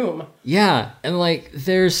a room. Yeah, and like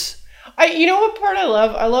there's... You know what part I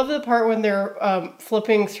love? I love the part when they're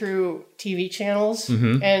flipping through TV channels.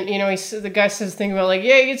 Mm-hmm. And, the guy says thing about like,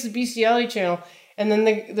 yeah, he gets the bestiality channel. And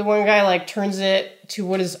then the one guy like turns it to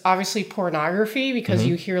what is obviously pornography, because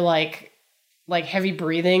you hear like heavy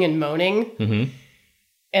breathing and moaning. Mm-hmm.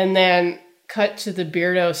 And then cut to the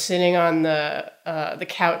beardo sitting on the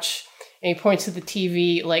couch, and he points to the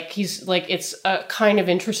TV like he's like, it's a kind of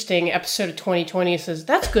interesting episode of 2020. He says,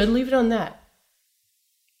 "That's good. Leave it on that."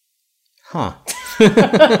 Huh.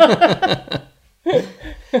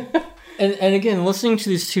 And again, listening to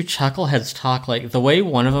these two chuckleheads talk, like the way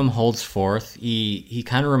one of them holds forth, he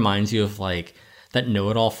kind of reminds you of like that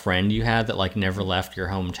know-it-all friend you had that like never left your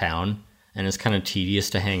hometown and is kind of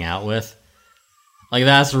tedious to hang out with. Like,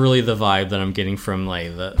 that's really the vibe that I'm getting from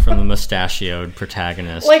the mustachioed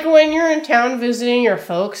protagonist. Like when you're in town visiting your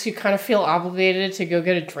folks, you kind of feel obligated to go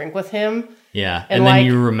get a drink with him. Yeah, and then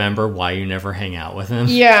you remember why you never hang out with him.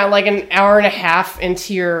 Yeah, like an hour and a half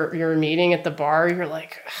into your meeting at the bar, you're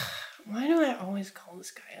like, why do I always call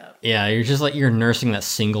this guy up? Yeah, you're just like, you're nursing that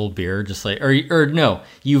single beer, just like, or no,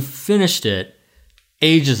 you finished it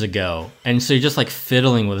ages ago, and so you're just like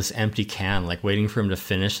fiddling with this empty can, like waiting for him to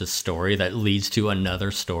finish the story that leads to another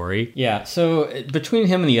story. Yeah, so between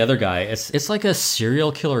him and the other guy, it's like a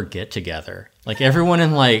serial killer get together. Like everyone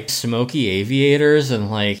in like smoky aviators and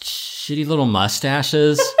like shitty little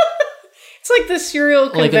mustaches. It's like the serial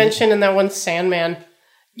convention in that one Sandman.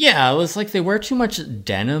 Yeah, it was like they wear too much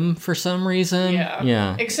denim for some reason.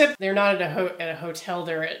 Yeah. Except they're not at a hotel;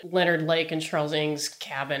 they're at Leonard Lake and Charles Ng's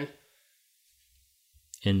cabin.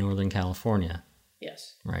 In Northern California.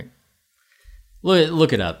 Yes. Right.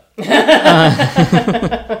 Look it up.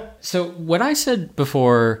 So what I said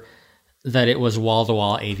before that it was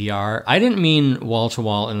wall-to-wall ADR, I didn't mean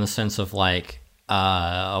wall-to-wall in the sense of like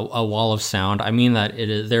a wall of sound. I mean that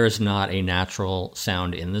there is not a natural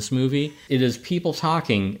sound in this movie. It is people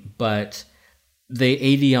talking, but they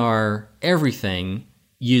ADR everything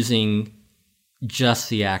using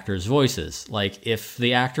just the actors' voices. Like if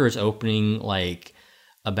the actor is opening like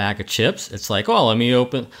a bag of chips, it's like, oh, let me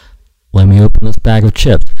open this bag of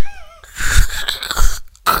chips.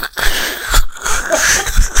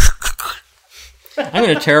 I'm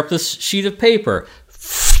going to tear up this sheet of paper.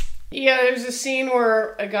 Yeah, there's a scene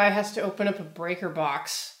where a guy has to open up a breaker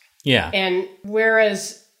box. Yeah. And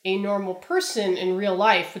whereas a normal person in real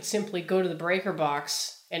life would simply go to the breaker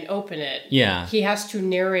box and open it, yeah, he has to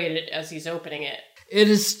narrate it as he's opening it. It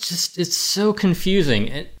is just, it's so confusing.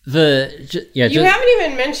 You haven't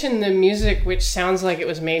even mentioned the music, which sounds like it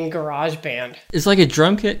was made in GarageBand. It's like a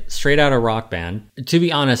drum kit straight out of Rock Band. To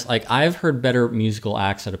be honest, like I've heard better musical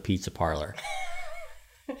acts at a pizza parlor.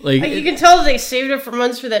 Like you can tell they saved it for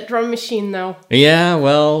months for that drum machine, though. Yeah,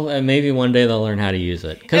 well, maybe one day they'll learn how to use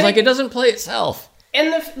it. Because like it doesn't play itself.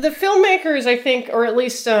 And the filmmakers, I think, or at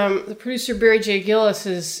least the producer Barry J. Gillis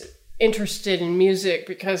is interested in music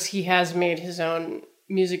because he has made his own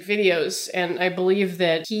music videos, and I believe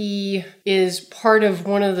that he is part of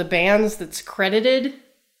one of the bands that's credited.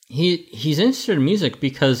 He's interested in music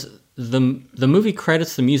because the movie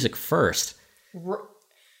credits the music first.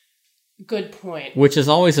 Good point. Which is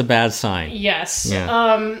always a bad sign. Yes.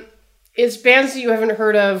 Yeah. It's bands that you haven't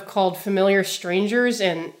heard of called Familiar Strangers,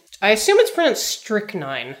 and I assume it's pronounced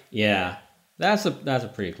Strychnine. Yeah. That's a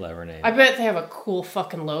pretty clever name. I bet they have a cool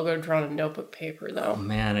fucking logo drawn on notebook paper, though. Oh,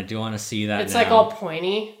 man, I do want to see that. It's like all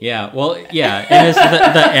pointy. Yeah, well, yeah. And it's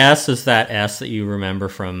the S is that S that you remember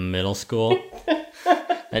from middle school.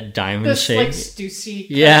 That diamond shape. This like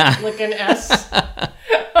Stussy looking S.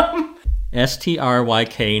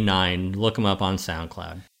 STRYK9. Look them up on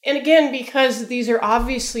SoundCloud. And again, because these are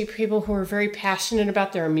obviously people who are very passionate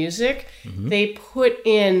about their music, they put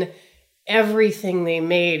in everything they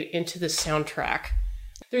made into the soundtrack.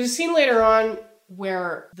 There's a scene later on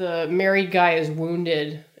where the married guy is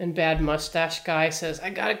wounded and Bad Mustache Guy says,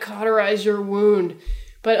 I gotta cauterize your wound.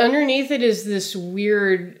 But underneath it is this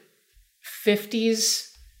weird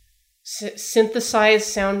 50s synthesized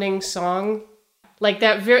sounding song. Like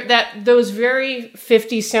those very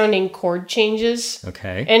 50s sounding chord changes.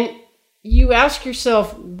 Okay. And you ask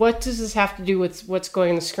yourself, what does this have to do with what's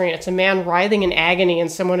going on the screen? It's a man writhing in agony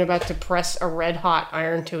and someone about to press a red-hot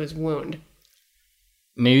iron to his wound.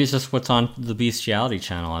 Maybe it's just what's on the Bestiality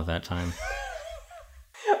channel at that time.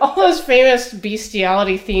 All those famous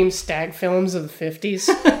bestiality-themed stag films of the 50s.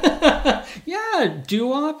 Yeah,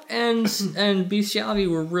 doo-wop and bestiality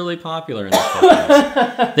were really popular in the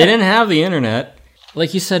 50s. They didn't have the internet.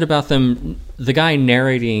 Like you said about them, the guy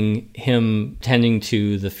narrating him tending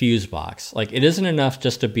to the fuse box. Like, it isn't enough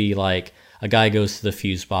just to be like, a guy goes to the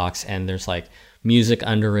fuse box and there's like music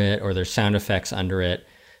under it or there's sound effects under it.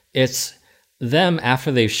 It's them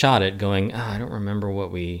after they've shot it going, I don't remember what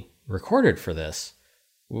we recorded for this.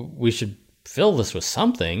 We should fill this with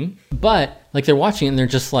something. But like they're watching it and they're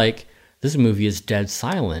just like, this movie is dead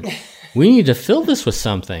silent. We need to fill this with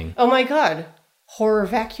something. Oh my God. Horror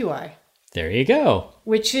vacui. There you go.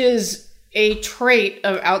 Which is a trait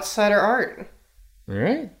of outsider art. All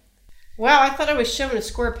right. Wow, I thought I was shoving a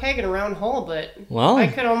square peg in a round hole, but I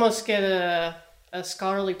could almost get a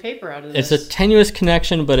scholarly paper out of this. It's a tenuous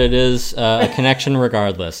connection, but it is a connection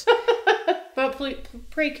regardless. But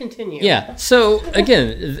pray continue. Yeah. So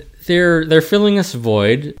again, they're filling this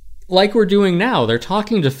void like we're doing now. They're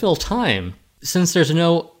talking to fill time since there's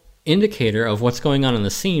no indicator of what's going on in the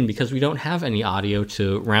scene because we don't have any audio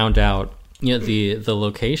to round out the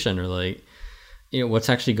location or like what's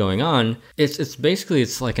actually going on. It's basically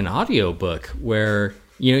it's like an audio book where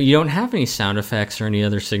you don't have any sound effects or any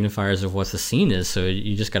other signifiers of what the scene is, so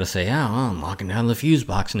you just got to say, I'm locking down the fuse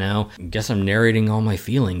box now. Guess I'm narrating all my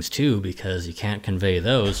feelings too, because you can't convey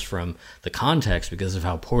those from the context because of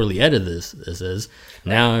how poorly edited this is.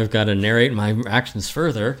 Now I've got to narrate my actions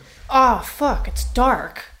further. Oh, fuck, it's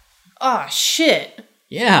dark. Oh, shit.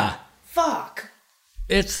 Yeah. Fuck.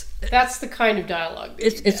 That's the kind of dialogue.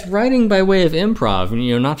 It's writing by way of improv,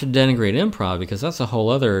 and not to denigrate improv because that's a whole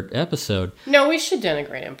other episode. No, we should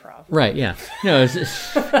denigrate improv. Right? Yeah. No,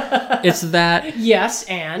 it's that. Yes,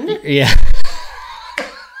 and Yeah.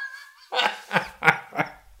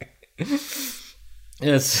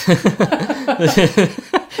 It's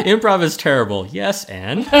improv is terrible. Yes,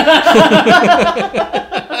 and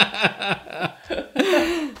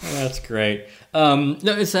that's great. No,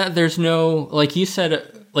 it's that there's no, like you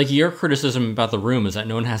said, like your criticism about The Room is that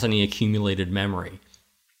no one has any accumulated memory.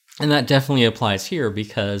 And that definitely applies here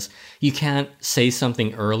because you can't say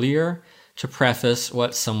something earlier to preface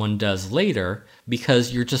what someone does later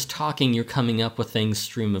because you're just talking, you're coming up with things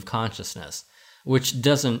stream of consciousness, which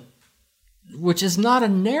is not a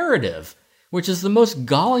narrative, which is the most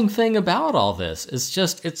galling thing about all this.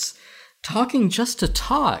 It's talking just to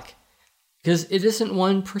talk. Because it isn't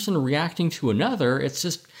one person reacting to another. It's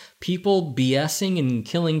just people BSing and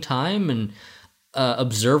killing time and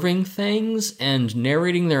observing things and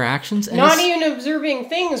narrating their actions. And not even observing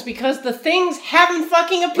things because the things haven't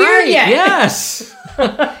fucking appeared yet. Yes.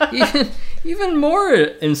 even more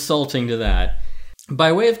insulting to that.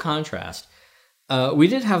 By way of contrast, we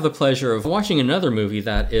did have the pleasure of watching another movie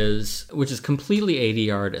which is completely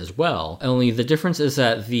ADR'd as well. Only the difference is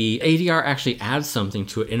that the ADR actually adds something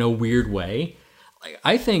to it in a weird way. Like,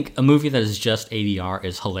 I think a movie that is just ADR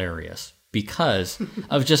is hilarious because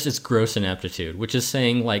of just its gross ineptitude, which is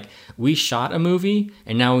saying, like, we shot a movie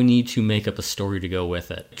and now we need to make up a story to go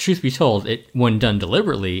with it. Truth be told, when done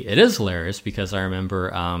deliberately, it is hilarious because I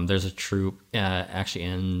remember there's a troupe actually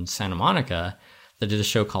in Santa Monica that did a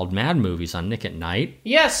show called Mad Movies on Nick at Night.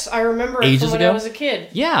 Yes, I remember it from when I was a kid.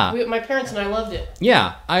 Yeah. My parents and I loved it.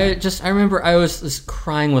 Yeah, I remember I was just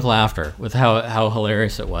crying with laughter with how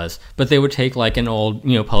hilarious it was. But they would take like an old,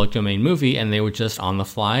 public domain movie and they would just on the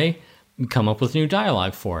fly come up with new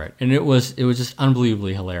dialogue for it. And it was just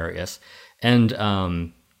unbelievably hilarious. And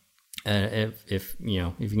if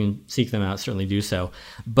you can seek them out, certainly do so.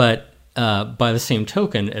 But by the same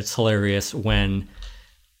token, it's hilarious when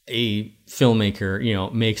a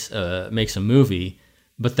filmmaker, makes a movie,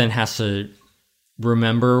 but then has to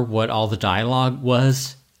remember what all the dialogue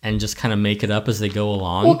was and just kind of make it up as they go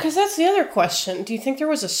along. Well, because that's the other question. Do you think there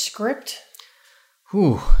was a script?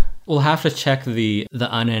 Whew. We'll have to check the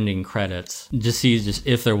unending credits to see just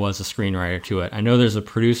if there was a screenwriter to it. I know there's a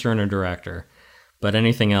producer and a director, but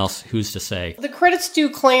anything else, who's to say? The credits do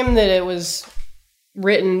claim that it was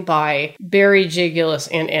written by Barry J. Gillis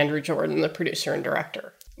and Andrew Jordan, the producer and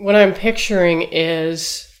director. What I'm picturing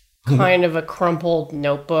is kind of a crumpled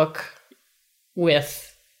notebook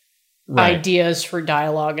with ideas for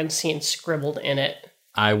dialogue and scenes scribbled in it.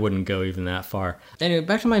 I wouldn't go even that far. Anyway,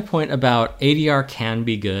 back to my point about ADR can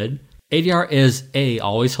be good. ADR is A,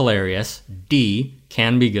 always hilarious, D,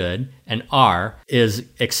 can be good, and R is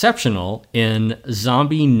exceptional in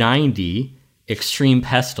Zombie 90 Extreme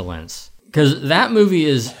Pestilence. Because that movie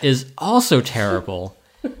is also terrible.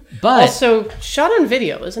 But also shot on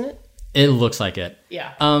video, isn't it? It looks like it.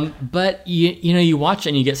 Yeah. But you watch it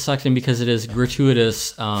and you get sucked in because it is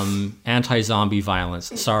gratuitous anti-zombie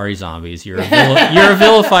violence. Sorry, zombies, you're a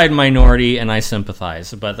vilified minority, and I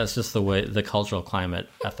sympathize. But that's just the way the cultural climate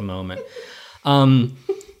at the moment. And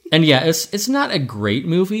yeah, it's not a great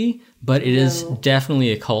movie, but it is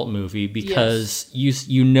definitely a cult movie because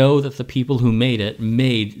you know that the people who made it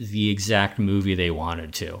made the exact movie they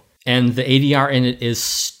wanted to. And the ADR in it is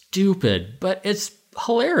stupid, but it's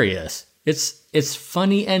hilarious. It's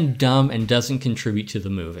funny and dumb and doesn't contribute to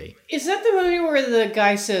the movie. Is that the movie where the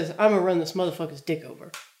guy says, "I'm gonna run this motherfucker's dick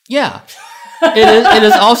over"? Yeah. It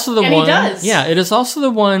is also the and one. He does. Yeah, it is also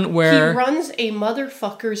the one where he runs a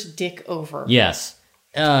motherfucker's dick over. Yes.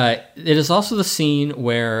 It is also the scene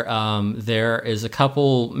where there is a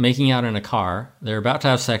couple making out in a car. They're about to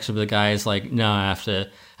have sex, but the guy is like, "No, I have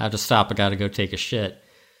to stop. I got to go take a shit."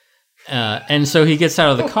 And so he gets out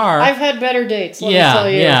of the car. I've had better dates. Let me tell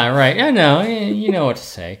you. Yeah, right. I know. You know what to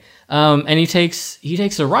say. And he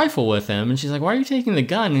takes a rifle with him, and she's like, "Why are you taking the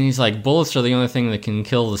gun?" And he's like, "Bullets are the only thing that can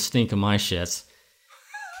kill the stink of my shits."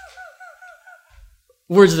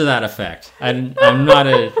 Words to that effect. I'm not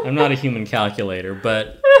a human calculator,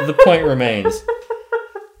 but the point remains.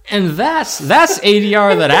 And that's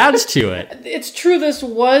ADR that adds to it. It's true, this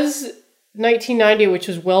was 1990, which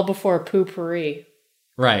was well before Poo-Pourri.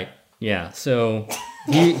 Right. Yeah. So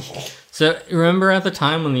remember at the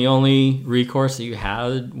time when the only recourse that you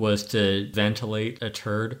had was to ventilate a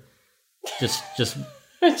turd? Just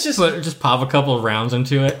pop a couple of rounds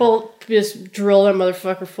into it. Just drill that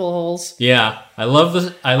motherfucker full of holes. Yeah. I love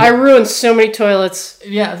this. I ruined so many toilets.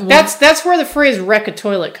 Yeah. Well, that's where the phrase wreck a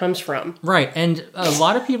toilet comes from. Right. And a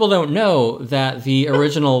lot of people don't know that the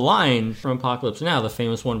original line from Apocalypse Now, the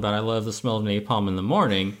famous one about I love the smell of napalm in the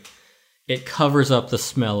morning, it covers up the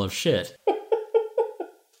smell of shit.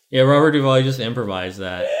 Yeah, Robert Duvall just improvised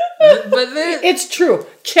that. But it's true.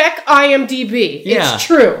 Check IMDb. Yeah, it's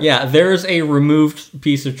true. Yeah, there's a removed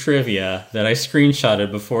piece of trivia that I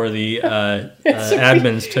screenshotted before the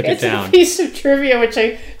admins took it down. It's a piece of trivia which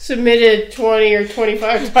I submitted 20 or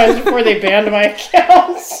 25 times before they banned my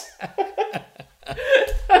accounts.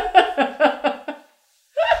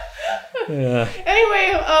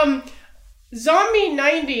 Anyway, Zombie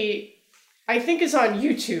 90, I think, is on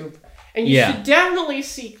YouTube. And you should definitely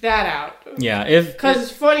seek that out. Yeah, because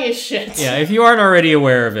it's funny as shit. Yeah, if you aren't already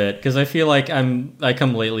aware of it, because I feel like I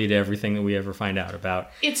come lately to everything that we ever find out about.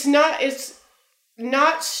 It's not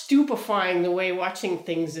stupefying the way watching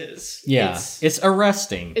things is. Yeah, it's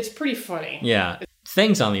arresting. It's pretty funny. Yeah,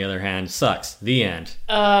 Things, on the other hand, sucks. The end.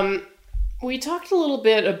 We talked a little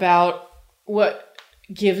bit about what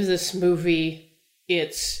gives this movie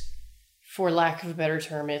its, for lack of a better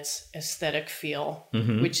term, its aesthetic feel,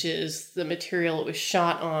 which is the material it was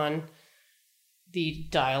shot on, the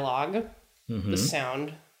dialogue, the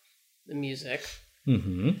sound, the music.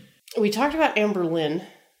 We talked about Amber Lynn.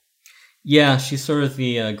 Yeah, she's sort of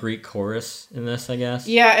the Greek chorus in this, I guess.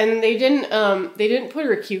 Yeah, and they didn't put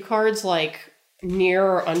her cue cards like near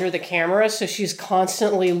or under the camera, so she's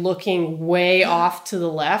constantly looking way off to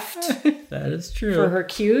the left. That is true. For her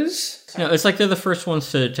cues. No, it's like they're the first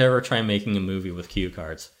ones to ever try making a movie with cue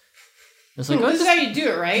cards. It's like, this is how you do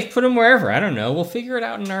it, right? Just put them wherever. I don't know. We'll figure it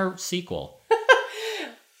out in our sequel.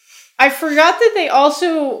 I forgot that they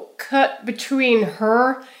also cut between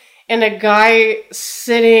her and a guy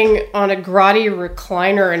sitting on a grotty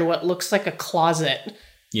recliner in what looks like a closet.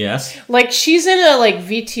 Yes. Like, she's in a, like,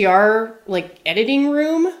 VTR, like, editing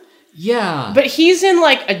room. Yeah. But he's in,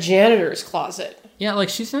 like, a janitor's closet. Yeah, like,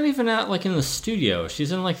 she's not even out, like, in the studio.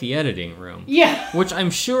 She's in, like, the editing room. Yeah. Which I'm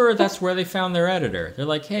sure that's where they found their editor. They're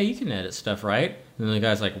like, hey, you can edit stuff, right? And then the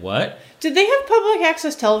guy's like, what? Did they have public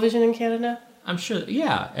access television in Canada? I'm sure,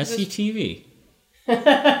 yeah, SCTV.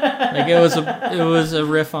 Like, it was a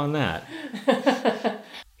riff on that.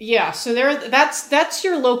 Yeah, so that's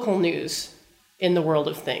your local news in the world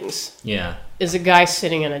of things. Yeah. Is a guy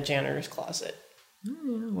sitting in a janitor's closet.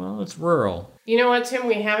 Well, it's rural. You know what, Tim?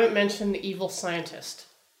 We haven't mentioned the evil scientist.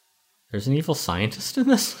 There's an evil scientist in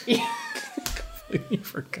this? Yeah. Completely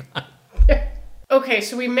forgot. Okay,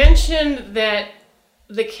 so we mentioned that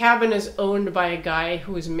the cabin is owned by a guy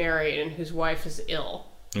who is married and whose wife is ill.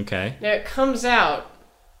 Okay. Now, it comes out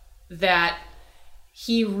that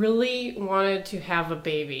he really wanted to have a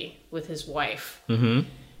baby with his wife. Mm-hmm.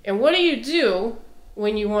 And what do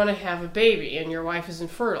when you want to have a baby and your wife is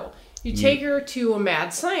infertile? You take her to a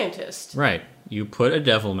mad scientist. Right. You put a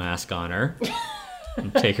devil mask on her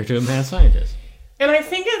and take her to a mad scientist. And I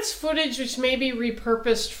think it's footage which may be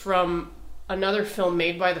repurposed from another film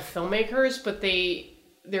made by the filmmakers, but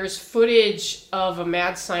there's footage of a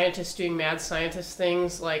mad scientist doing mad scientist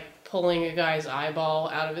things, like pulling a guy's eyeball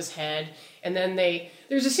out of his head. And then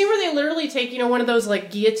there's a scene where they literally take, one of those like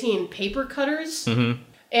guillotine paper cutters,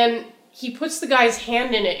 and he puts the guy's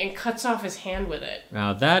hand in it and cuts off his hand with it.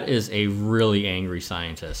 Now, that is a really angry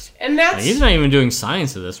scientist. And that's... he's not even doing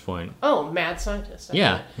science at this point. Oh, mad scientist.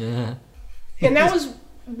 Yeah. And that was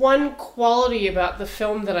one quality about the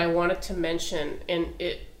film that I wanted to mention, and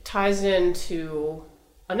it ties into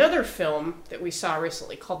another film that we saw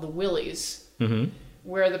recently called The Willies,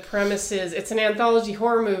 where the premise is, it's an anthology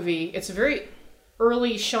horror movie. It's a very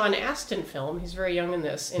early Sean Astin film. He's very young in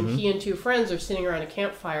this, and he and two friends are sitting around a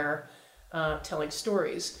campfire telling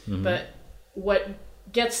stories. But what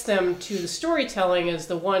gets them to the storytelling is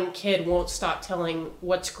the one kid won't stop telling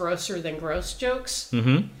what's grosser than gross jokes.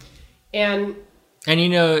 And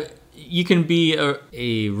you can be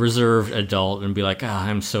a reserved adult and be like,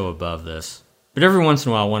 I'm so above this. But every once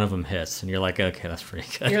in a while, one of them hits, and you're like, okay, that's pretty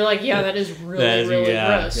good. You're like, yeah, that is really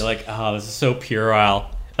gross. You're like, this is so puerile.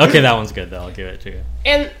 Okay, that one's good, though. I'll give it to you.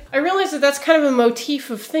 And I realize that that's kind of a motif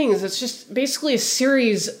of things. It's just basically a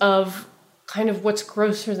series of kind of what's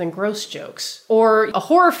grosser than gross jokes. Or a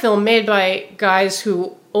horror film made by guys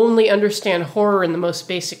who only understand horror in the most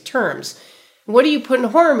basic terms. what do you put in a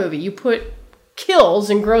horror movie? You put kills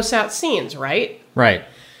and gross out scenes, right? Right.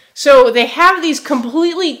 So they have these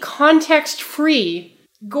completely context-free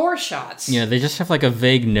gore shots. Yeah, they just have like a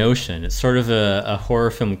vague notion. It's sort of a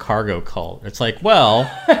horror film cargo cult. It's like,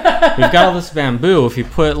 well, we've got all this bamboo. If you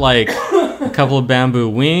put like a couple of bamboo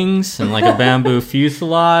wings and like a bamboo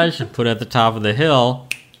fuselage and put it at the top of the hill,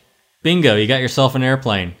 bingo, you got yourself an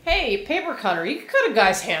airplane. Hey, paper cutter, you could cut a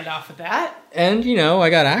guy's hand off with that. And, I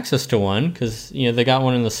got access to one because, they got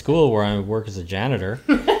one in the school where I work as a janitor.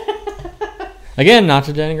 Again, not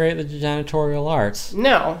to denigrate the janitorial arts.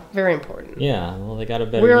 No, very important. Yeah, well, they got a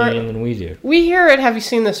better union than we do. We here at Have You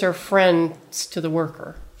Seen This are friends to the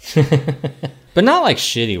worker. But not like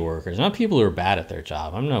shitty workers, not people who are bad at their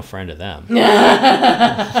job. I'm no friend of them. Well,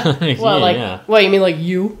 you mean like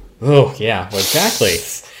you? Oh, yeah, well, exactly.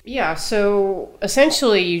 Yeah, so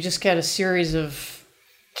essentially you just get a series of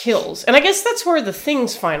kills. And I guess that's where the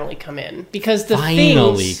things finally come in. Because the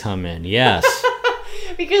things come in, yes.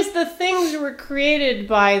 Because the things were created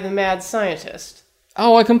by the mad scientist.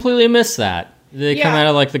 Oh, I completely missed that. Did they come out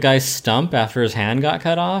of like the guy's stump after his hand got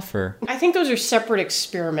cut off, or? I think those are separate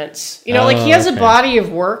experiments. He has a body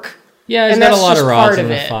of work. Yeah, he's got a lot of rods in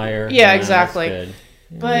the fire. Yeah, exactly. That's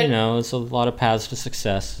good. But it's a lot of paths to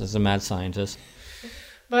success as a mad scientist.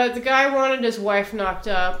 But the guy wanted his wife knocked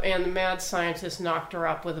up, and the mad scientist knocked her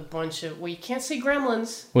up with a bunch of, you can't say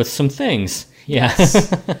gremlins. With some things, yeah.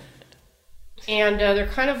 Yes. And they're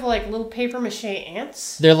kind of like little papier-mâché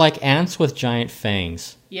ants. They're like ants with giant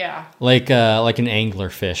fangs. Yeah. Like an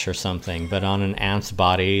anglerfish or something, but on an ant's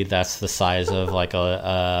body that's the size of like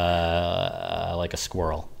a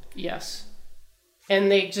squirrel. Yes.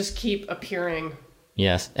 And they just keep appearing.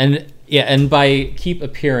 Yes. And by keep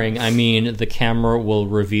appearing, I mean the camera will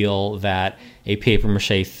reveal that a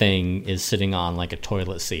papier-mâché thing is sitting on like a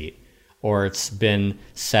toilet seat, or it's been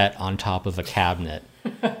set on top of a cabinet.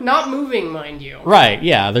 Not moving, mind you. Right,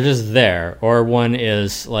 yeah, they're just there. Or one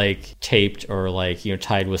is like taped or like,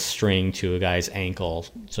 tied with string to a guy's ankle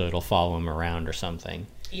so it'll follow him around or something.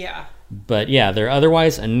 Yeah. But yeah, they're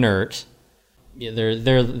otherwise inert. Yeah,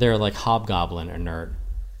 they're like hobgoblin inert.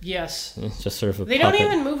 Yes. It's just sort of a They puppet.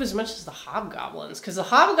 don't even move as much as the hobgoblins, because the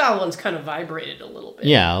hobgoblins kind of vibrated a little bit.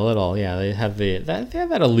 Yeah, a little. Yeah, they have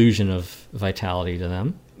that illusion of vitality to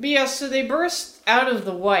them. But yeah, so they burst out of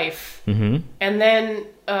the wife, Mm-hmm. and then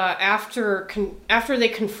after they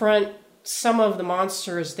confront some of the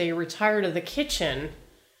monsters, they retire to the kitchen,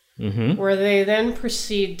 Mm-hmm. where they then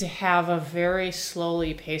proceed to have a very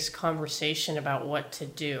slowly paced conversation about what to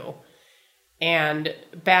do. And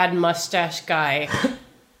Bad Mustache Guy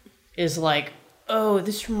is like, oh,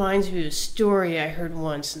 this reminds me of a story I heard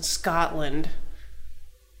once in Scotland.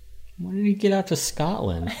 When did he get out to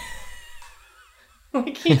Scotland?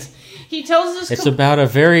 Like he tells us It's about a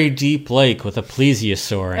very deep lake with a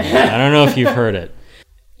plesiosaur in it. I don't know if you've heard it.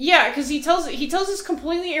 Yeah, because he tells this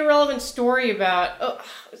completely irrelevant story about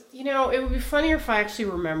it would be funnier if I actually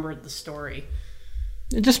remembered the story.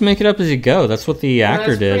 Just make it up as you go. That's what the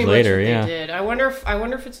actor did later. Yeah. They did. I wonder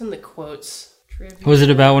if it's in the quotes. Trivia. Was it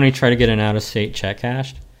about when he tried to get an out-of-state check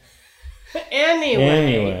cashed?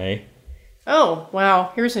 Anyway. Oh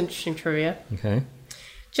wow! Here's interesting trivia. Okay.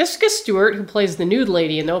 Jessica Stewart, who plays the nude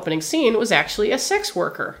lady in the opening scene, was actually a sex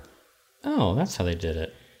worker. Oh, that's how they did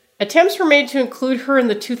it. Attempts were made to include her in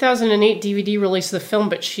the 2008 DVD release of the film,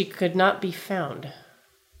 but she could not be found.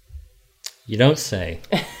 You don't say.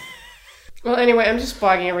 Well, anyway, I'm just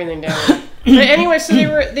bogging everything down. But anyway, so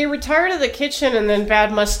they retire to the kitchen, and then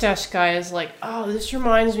Bad Mustache Guy is like, oh, this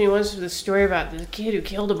reminds me once of the story about the kid who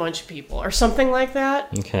killed a bunch of people, or something like that.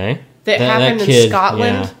 Okay. That happened in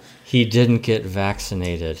Scotland. Yeah, he didn't get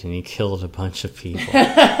vaccinated, and he killed a bunch of people.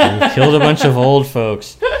 And he killed a bunch of old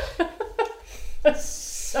folks.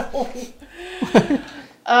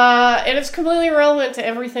 And it's completely irrelevant to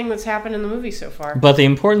everything that's happened in the movie so far. But the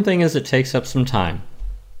important thing is it takes up some time.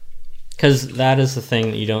 Because that is the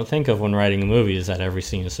thing that you don't think of when writing a movie, is that every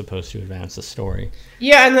scene is supposed to advance the story.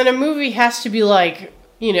 Yeah, and then a movie has to be like,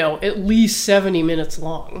 at least 70 minutes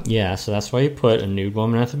long. Yeah, so that's why you put a nude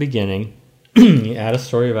woman at the beginning. You add a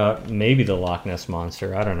story about maybe the Loch Ness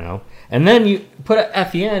Monster, I don't know. And then you put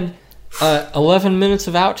at the end 11 minutes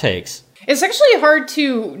of outtakes. It's actually hard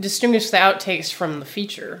to distinguish the outtakes from the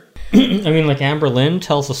feature. I mean, like Amber Lynn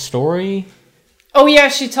tells a story. Oh yeah,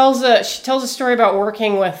 she tells a story about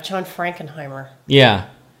working with John Frankenheimer. Yeah,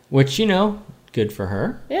 which, good for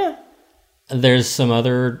her. Yeah. There's some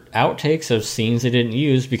other outtakes of scenes they didn't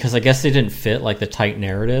use because I guess they didn't fit like the tight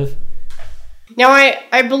narrative. Now,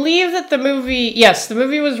 I believe that the movie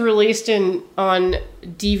was released on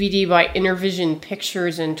DVD by Intervision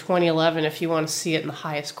Pictures in 2011, if you want to see it in the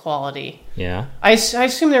highest quality. Yeah. I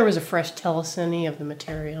assume there was a fresh telecine of the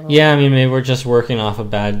material. Yeah, I mean, maybe we're just working off a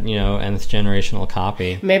bad, nth generational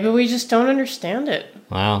copy. Maybe we just don't understand it.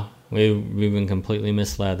 Wow. We've been completely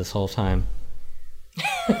misled this whole time.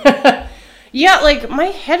 Yeah, like, my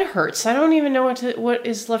head hurts. I don't even know what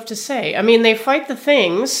is left to say. I mean, they fight the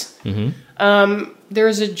things. Mm-hmm.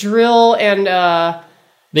 There's a drill and...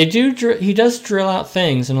 He does drill out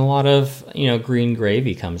things, and a lot of, green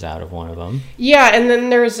gravy comes out of one of them. Yeah, and then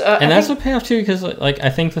there's... and that's a payoff, too, because, I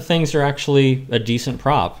think the things are actually a decent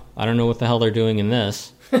prop. I don't know what the hell they're doing in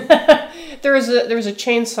this. There's a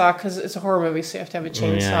chainsaw, because it's a horror movie, so you have to have a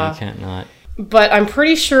chainsaw. Yeah, you can't not. But I'm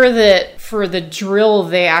pretty sure that for the drill,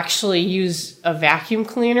 they actually use a vacuum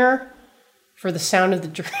cleaner for the sound of the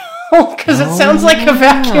drill, because it sounds like a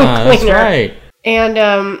vacuum cleaner. That's right. And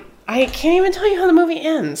I can't even tell you how the movie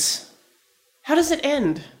ends. How does it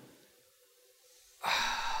end?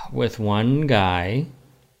 With one guy.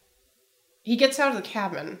 He gets out of the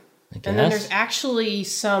cabin. I guess. And then there's actually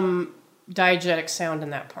some diegetic sound in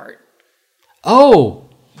that part. Oh,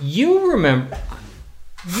 you would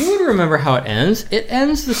remember how it ends. It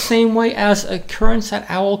ends the same way as Occurrence at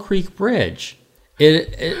Owl Creek Bridge.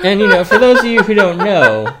 And for those of you who don't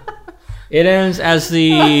know, it ends as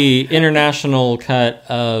the international cut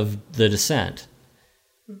of The Descent.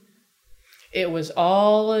 It was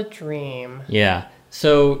all a dream. Yeah.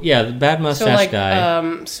 So, the bad mustache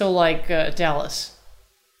guy. Dallas.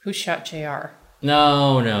 Who shot JR?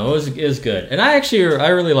 No, it was good. And I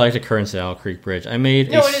really liked Occurrence at Owl Creek Bridge.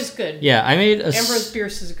 It is good. Yeah, I made Ambrose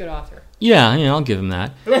Bierce is a good author. Yeah, I'll give him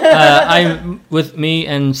that. I with me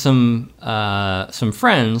and some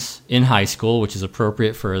friends in high school, which is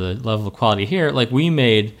appropriate for the level of quality here. Like, we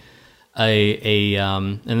made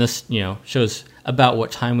and this shows about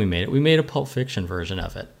what time we made it. We made a Pulp Fiction version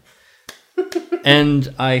of it.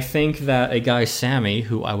 And I think that a guy, Sammy,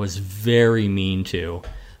 who I was very mean to,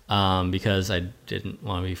 because I didn't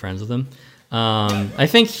want to be friends with him. I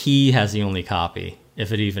think he has the only copy,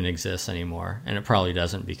 if it even exists anymore. And it probably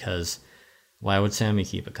doesn't, because why would Sammy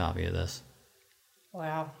keep a copy of this?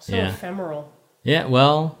 Wow, so ephemeral. Yeah,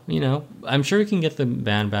 well, I'm sure we can get the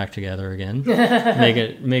band back together again. make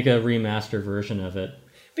a remastered version of it.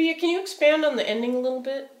 But can you expand on the ending a little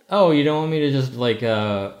bit? Oh, you don't want me to just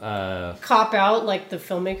cop out like the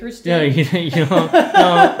filmmakers did? Yeah, you don't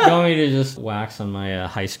want me to just wax on my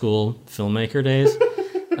high school filmmaker days.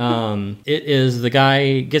 It is the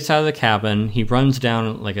guy gets out of the cabin. He runs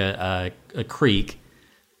down like a creek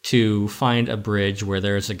to find a bridge where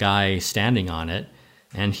there's a guy standing on it,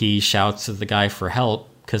 and he shouts at the guy for help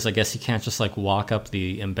because I guess he can't just walk up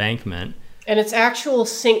the embankment. And it's actual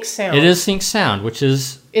sync sound. It is sync sound, which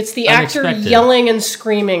is it's the actor yelling and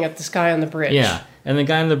screaming at this guy on the bridge. Yeah, and the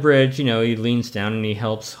guy on the bridge, he leans down and he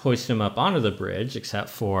helps hoist him up onto the bridge, except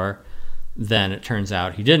for then it turns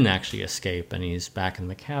out he didn't actually escape and he's back in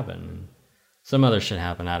the cabin. Some other shit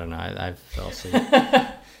happened. I don't know. I fell asleep.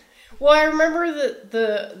 Well, I remember that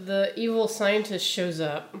the evil scientist shows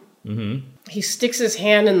up. Mm-hmm. He sticks his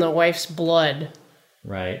hand in the wife's blood.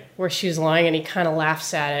 Right. Where she's lying, and he kind of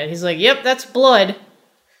laughs at it. He's like, "Yep, that's blood."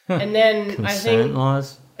 And then Consent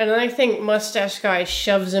laws. And then I think Mustache Guy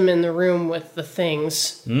shoves him in the room with the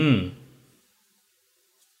things. Oh,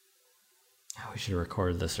 we should have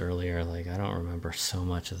recorded this earlier. I don't remember so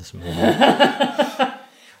much of this movie.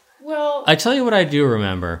 Well, I tell you what I do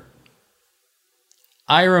remember.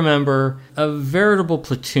 I remember a veritable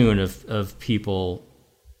platoon of people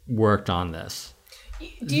worked on this.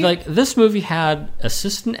 This movie had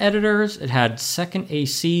assistant editors, it had second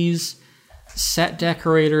ACs, set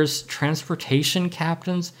decorators, transportation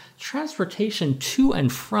captains. Transportation to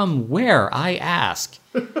and from where, I ask?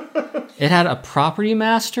 It had a property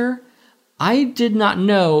master. I did not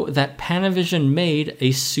know that Panavision made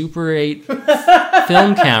a Super 8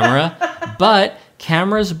 film camera, but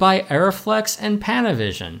cameras by Aeroflex and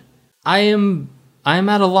Panavision. I'm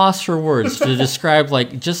at a loss for words to describe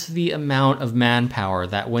just the amount of manpower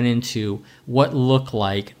that went into what looked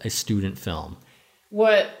like a student film.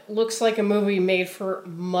 What looks like a movie made for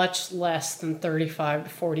much less than $35,000 to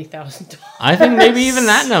 $40,000. I think maybe even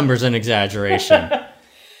that number's an exaggeration.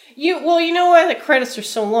 You know why the credits are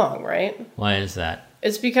so long, right? Why is that?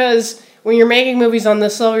 It's because when you're making movies on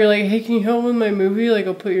this level, you're like, "Hey, can you help with my movie?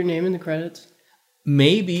 I'll put your name in the credits."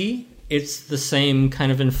 Maybe it's the same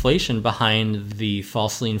kind of inflation behind the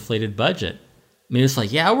falsely inflated budget. I mean, it's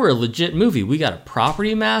we're a legit movie. We got a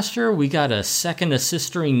property master. We got a second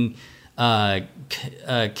assisting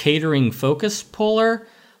catering focus puller.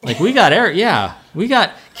 Like we got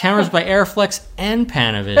cameras by Airflex and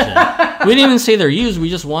Panavision. We didn't even say they're used. We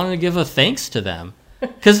just wanted to give a thanks to them.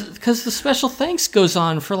 Because the special thanks goes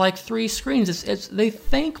on for like 3 screens. They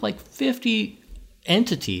thank like 50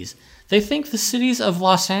 entities. They thank the cities of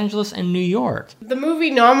Los Angeles and New York. The movie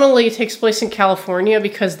nominally takes place in California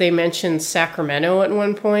because they mentioned Sacramento at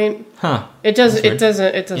one point. Huh. It doesn't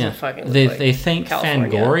fucking look like They thank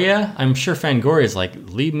California. Fangoria. I'm sure Fangoria's like,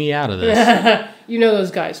 leave me out of this. You know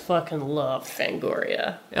those guys fucking love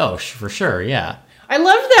Fangoria. Oh, for sure, yeah. I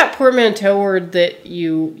loved that portmanteau word that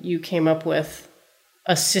you came up with.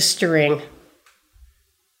 Assistering.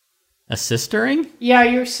 Assistering? Yeah,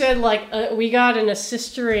 you said like we got an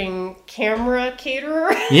assistering camera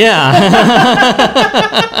caterer. Yeah.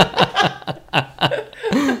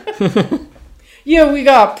 Yeah, we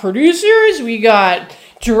got producers, we got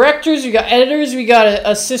directors, we got editors, we got a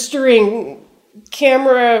assistering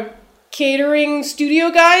camera catering studio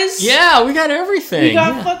guys. Yeah, we got everything. We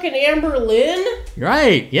got fucking Amber Lynn.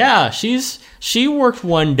 Right, yeah. She worked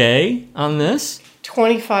one day on this.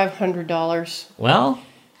 $2,500. Well,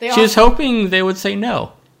 she was hoping they would say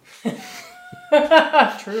no.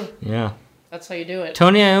 True. Yeah. That's how you do it.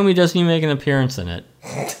 Tony Iommi doesn't even make an appearance in it.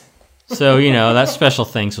 So, that special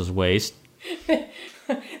thanks was waste.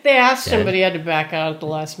 They asked him, but he had to back out at the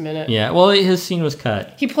last minute. Yeah, well, his scene was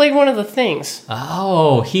cut. He played one of the things.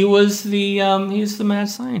 Oh, he was the mad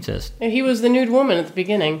scientist. And he was the nude woman at the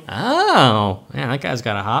beginning. Oh, man, that guy's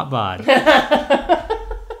got a hot bod.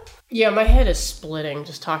 Yeah, my head is splitting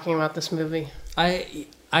just talking about this movie.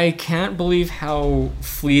 I can't believe how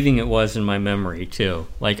fleeting it was in my memory, too.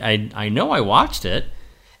 Like, I know I watched it,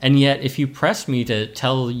 and yet if you press me to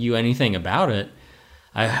tell you anything about it,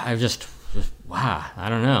 I just wow, I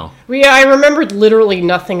don't know. Yeah, I remembered literally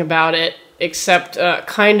nothing about it except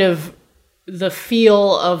kind of the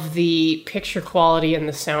feel of the picture quality and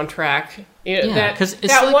the soundtrack. Yeah, because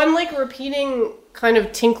that one repeating kind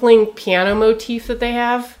of tinkling piano motif that they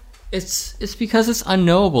have. It's because it's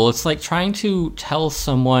unknowable. It's like trying to tell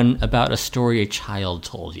someone about a story a child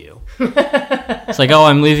told you. It's like, oh,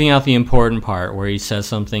 I'm leaving out the important part where he says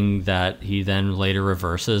something that he then later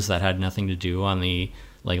reverses that had nothing to do on the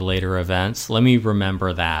later events. Let me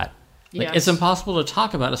remember that. Yes. It's impossible to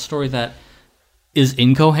talk about a story that is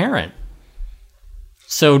incoherent.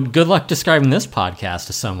 So good luck describing this podcast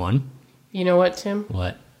to someone. You know what, Tim?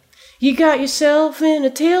 What? You got yourself in a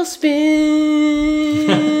tailspin.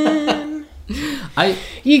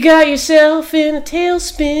 You got yourself in a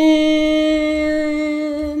tailspin.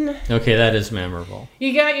 Okay, that is memorable.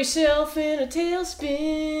 You got yourself in a tailspin.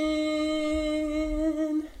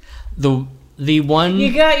 The one...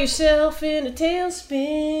 You got yourself in a tailspin.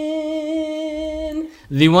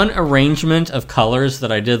 The one arrangement of colors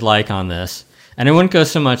that I did like on this, and I wouldn't go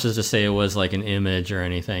so much as to say it was like an image or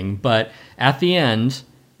anything, but at the end,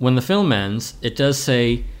 when the film ends, it does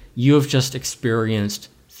say, you have just experienced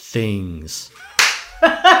things.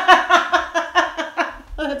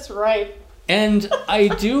 That's right. And I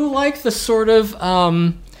do like the sort of...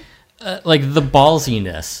 the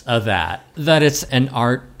ballsiness of that it's an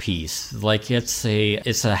art piece, like it's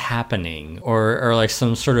a happening or like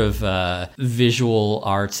some sort of visual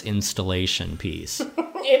arts installation piece.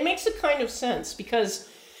 It makes a kind of sense because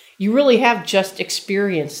you really have just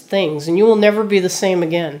experienced things and you will never be the same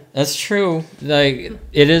again. That's true. Like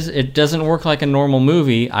it doesn't work like a normal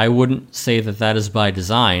movie. I wouldn't say that is by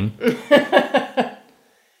design.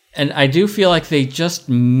 And I do feel like they just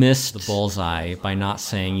missed the bullseye by not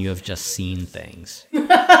saying you have just seen things. So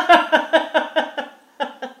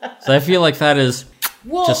I feel like that is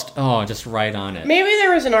just right on it. Maybe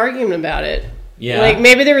there was an argument about it. Yeah. Like,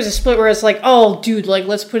 maybe there was a split where it's like, oh, dude,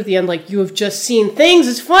 let's put at the end, you have just seen things.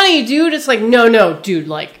 It's funny, dude. It's like, no, dude,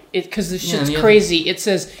 because this shit's crazy. It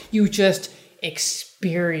says you just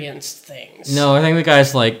experienced things. No, I think the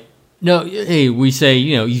guy's like, no, hey, we say,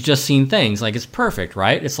 you've just seen things. Like, it's perfect,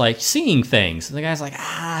 right? It's like seeing things. And the guy's like,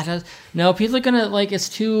 no, people are going to, it's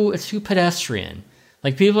too pedestrian.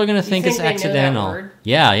 Like, people are going to think it's accidental. Know that word?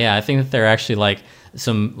 Yeah, I think that they're actually,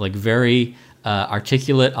 some, very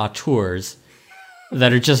articulate auteurs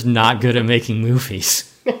that are just not good at making movies.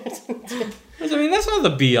 I mean, that's not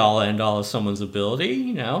the be-all, end-all of someone's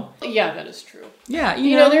ability, Yeah, that is true. Yeah,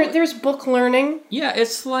 there's book learning. Yeah,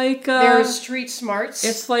 it's like... there's street smarts.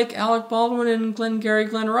 It's like Alec Baldwin and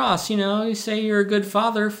Glenn Ross, You say you're a good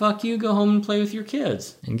father, fuck you, go home and play with your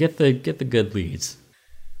kids. And get the good leads.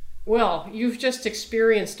 Well, you've just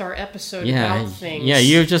experienced our episode about things. Yeah,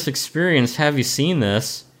 you've just experienced, have you seen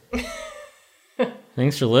this?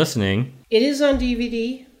 Thanks for listening. It is on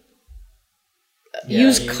DVD.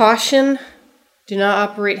 Use caution. Do not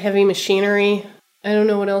operate heavy machinery. I don't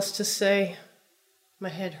know what else to say. My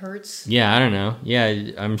head hurts. Yeah, I don't know.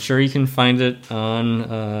 Yeah, I'm sure you can find it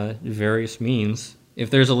on various means. If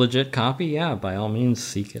there's a legit copy, yeah, by all means,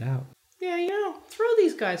 seek it out. Yeah, throw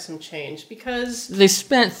these guys some change because... They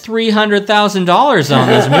spent $300,000 on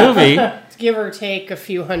this movie. Give or take a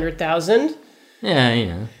few $100,000.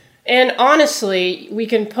 Yeah. And honestly, we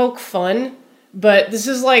can poke fun, but this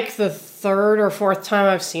is like the third or fourth time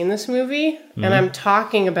I've seen this movie, and I'm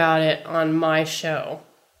talking about it on my show.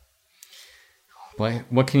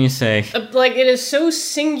 What can you say? Like, it is so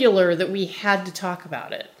singular that we had to talk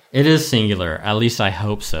about it. It is singular. At least I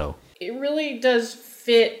hope so. It really does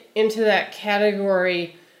fit into that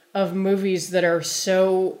category of movies that are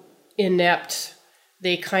so inept,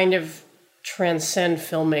 they kind of transcend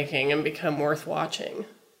filmmaking and become worth watching.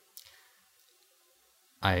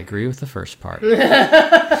 I agree with the first part.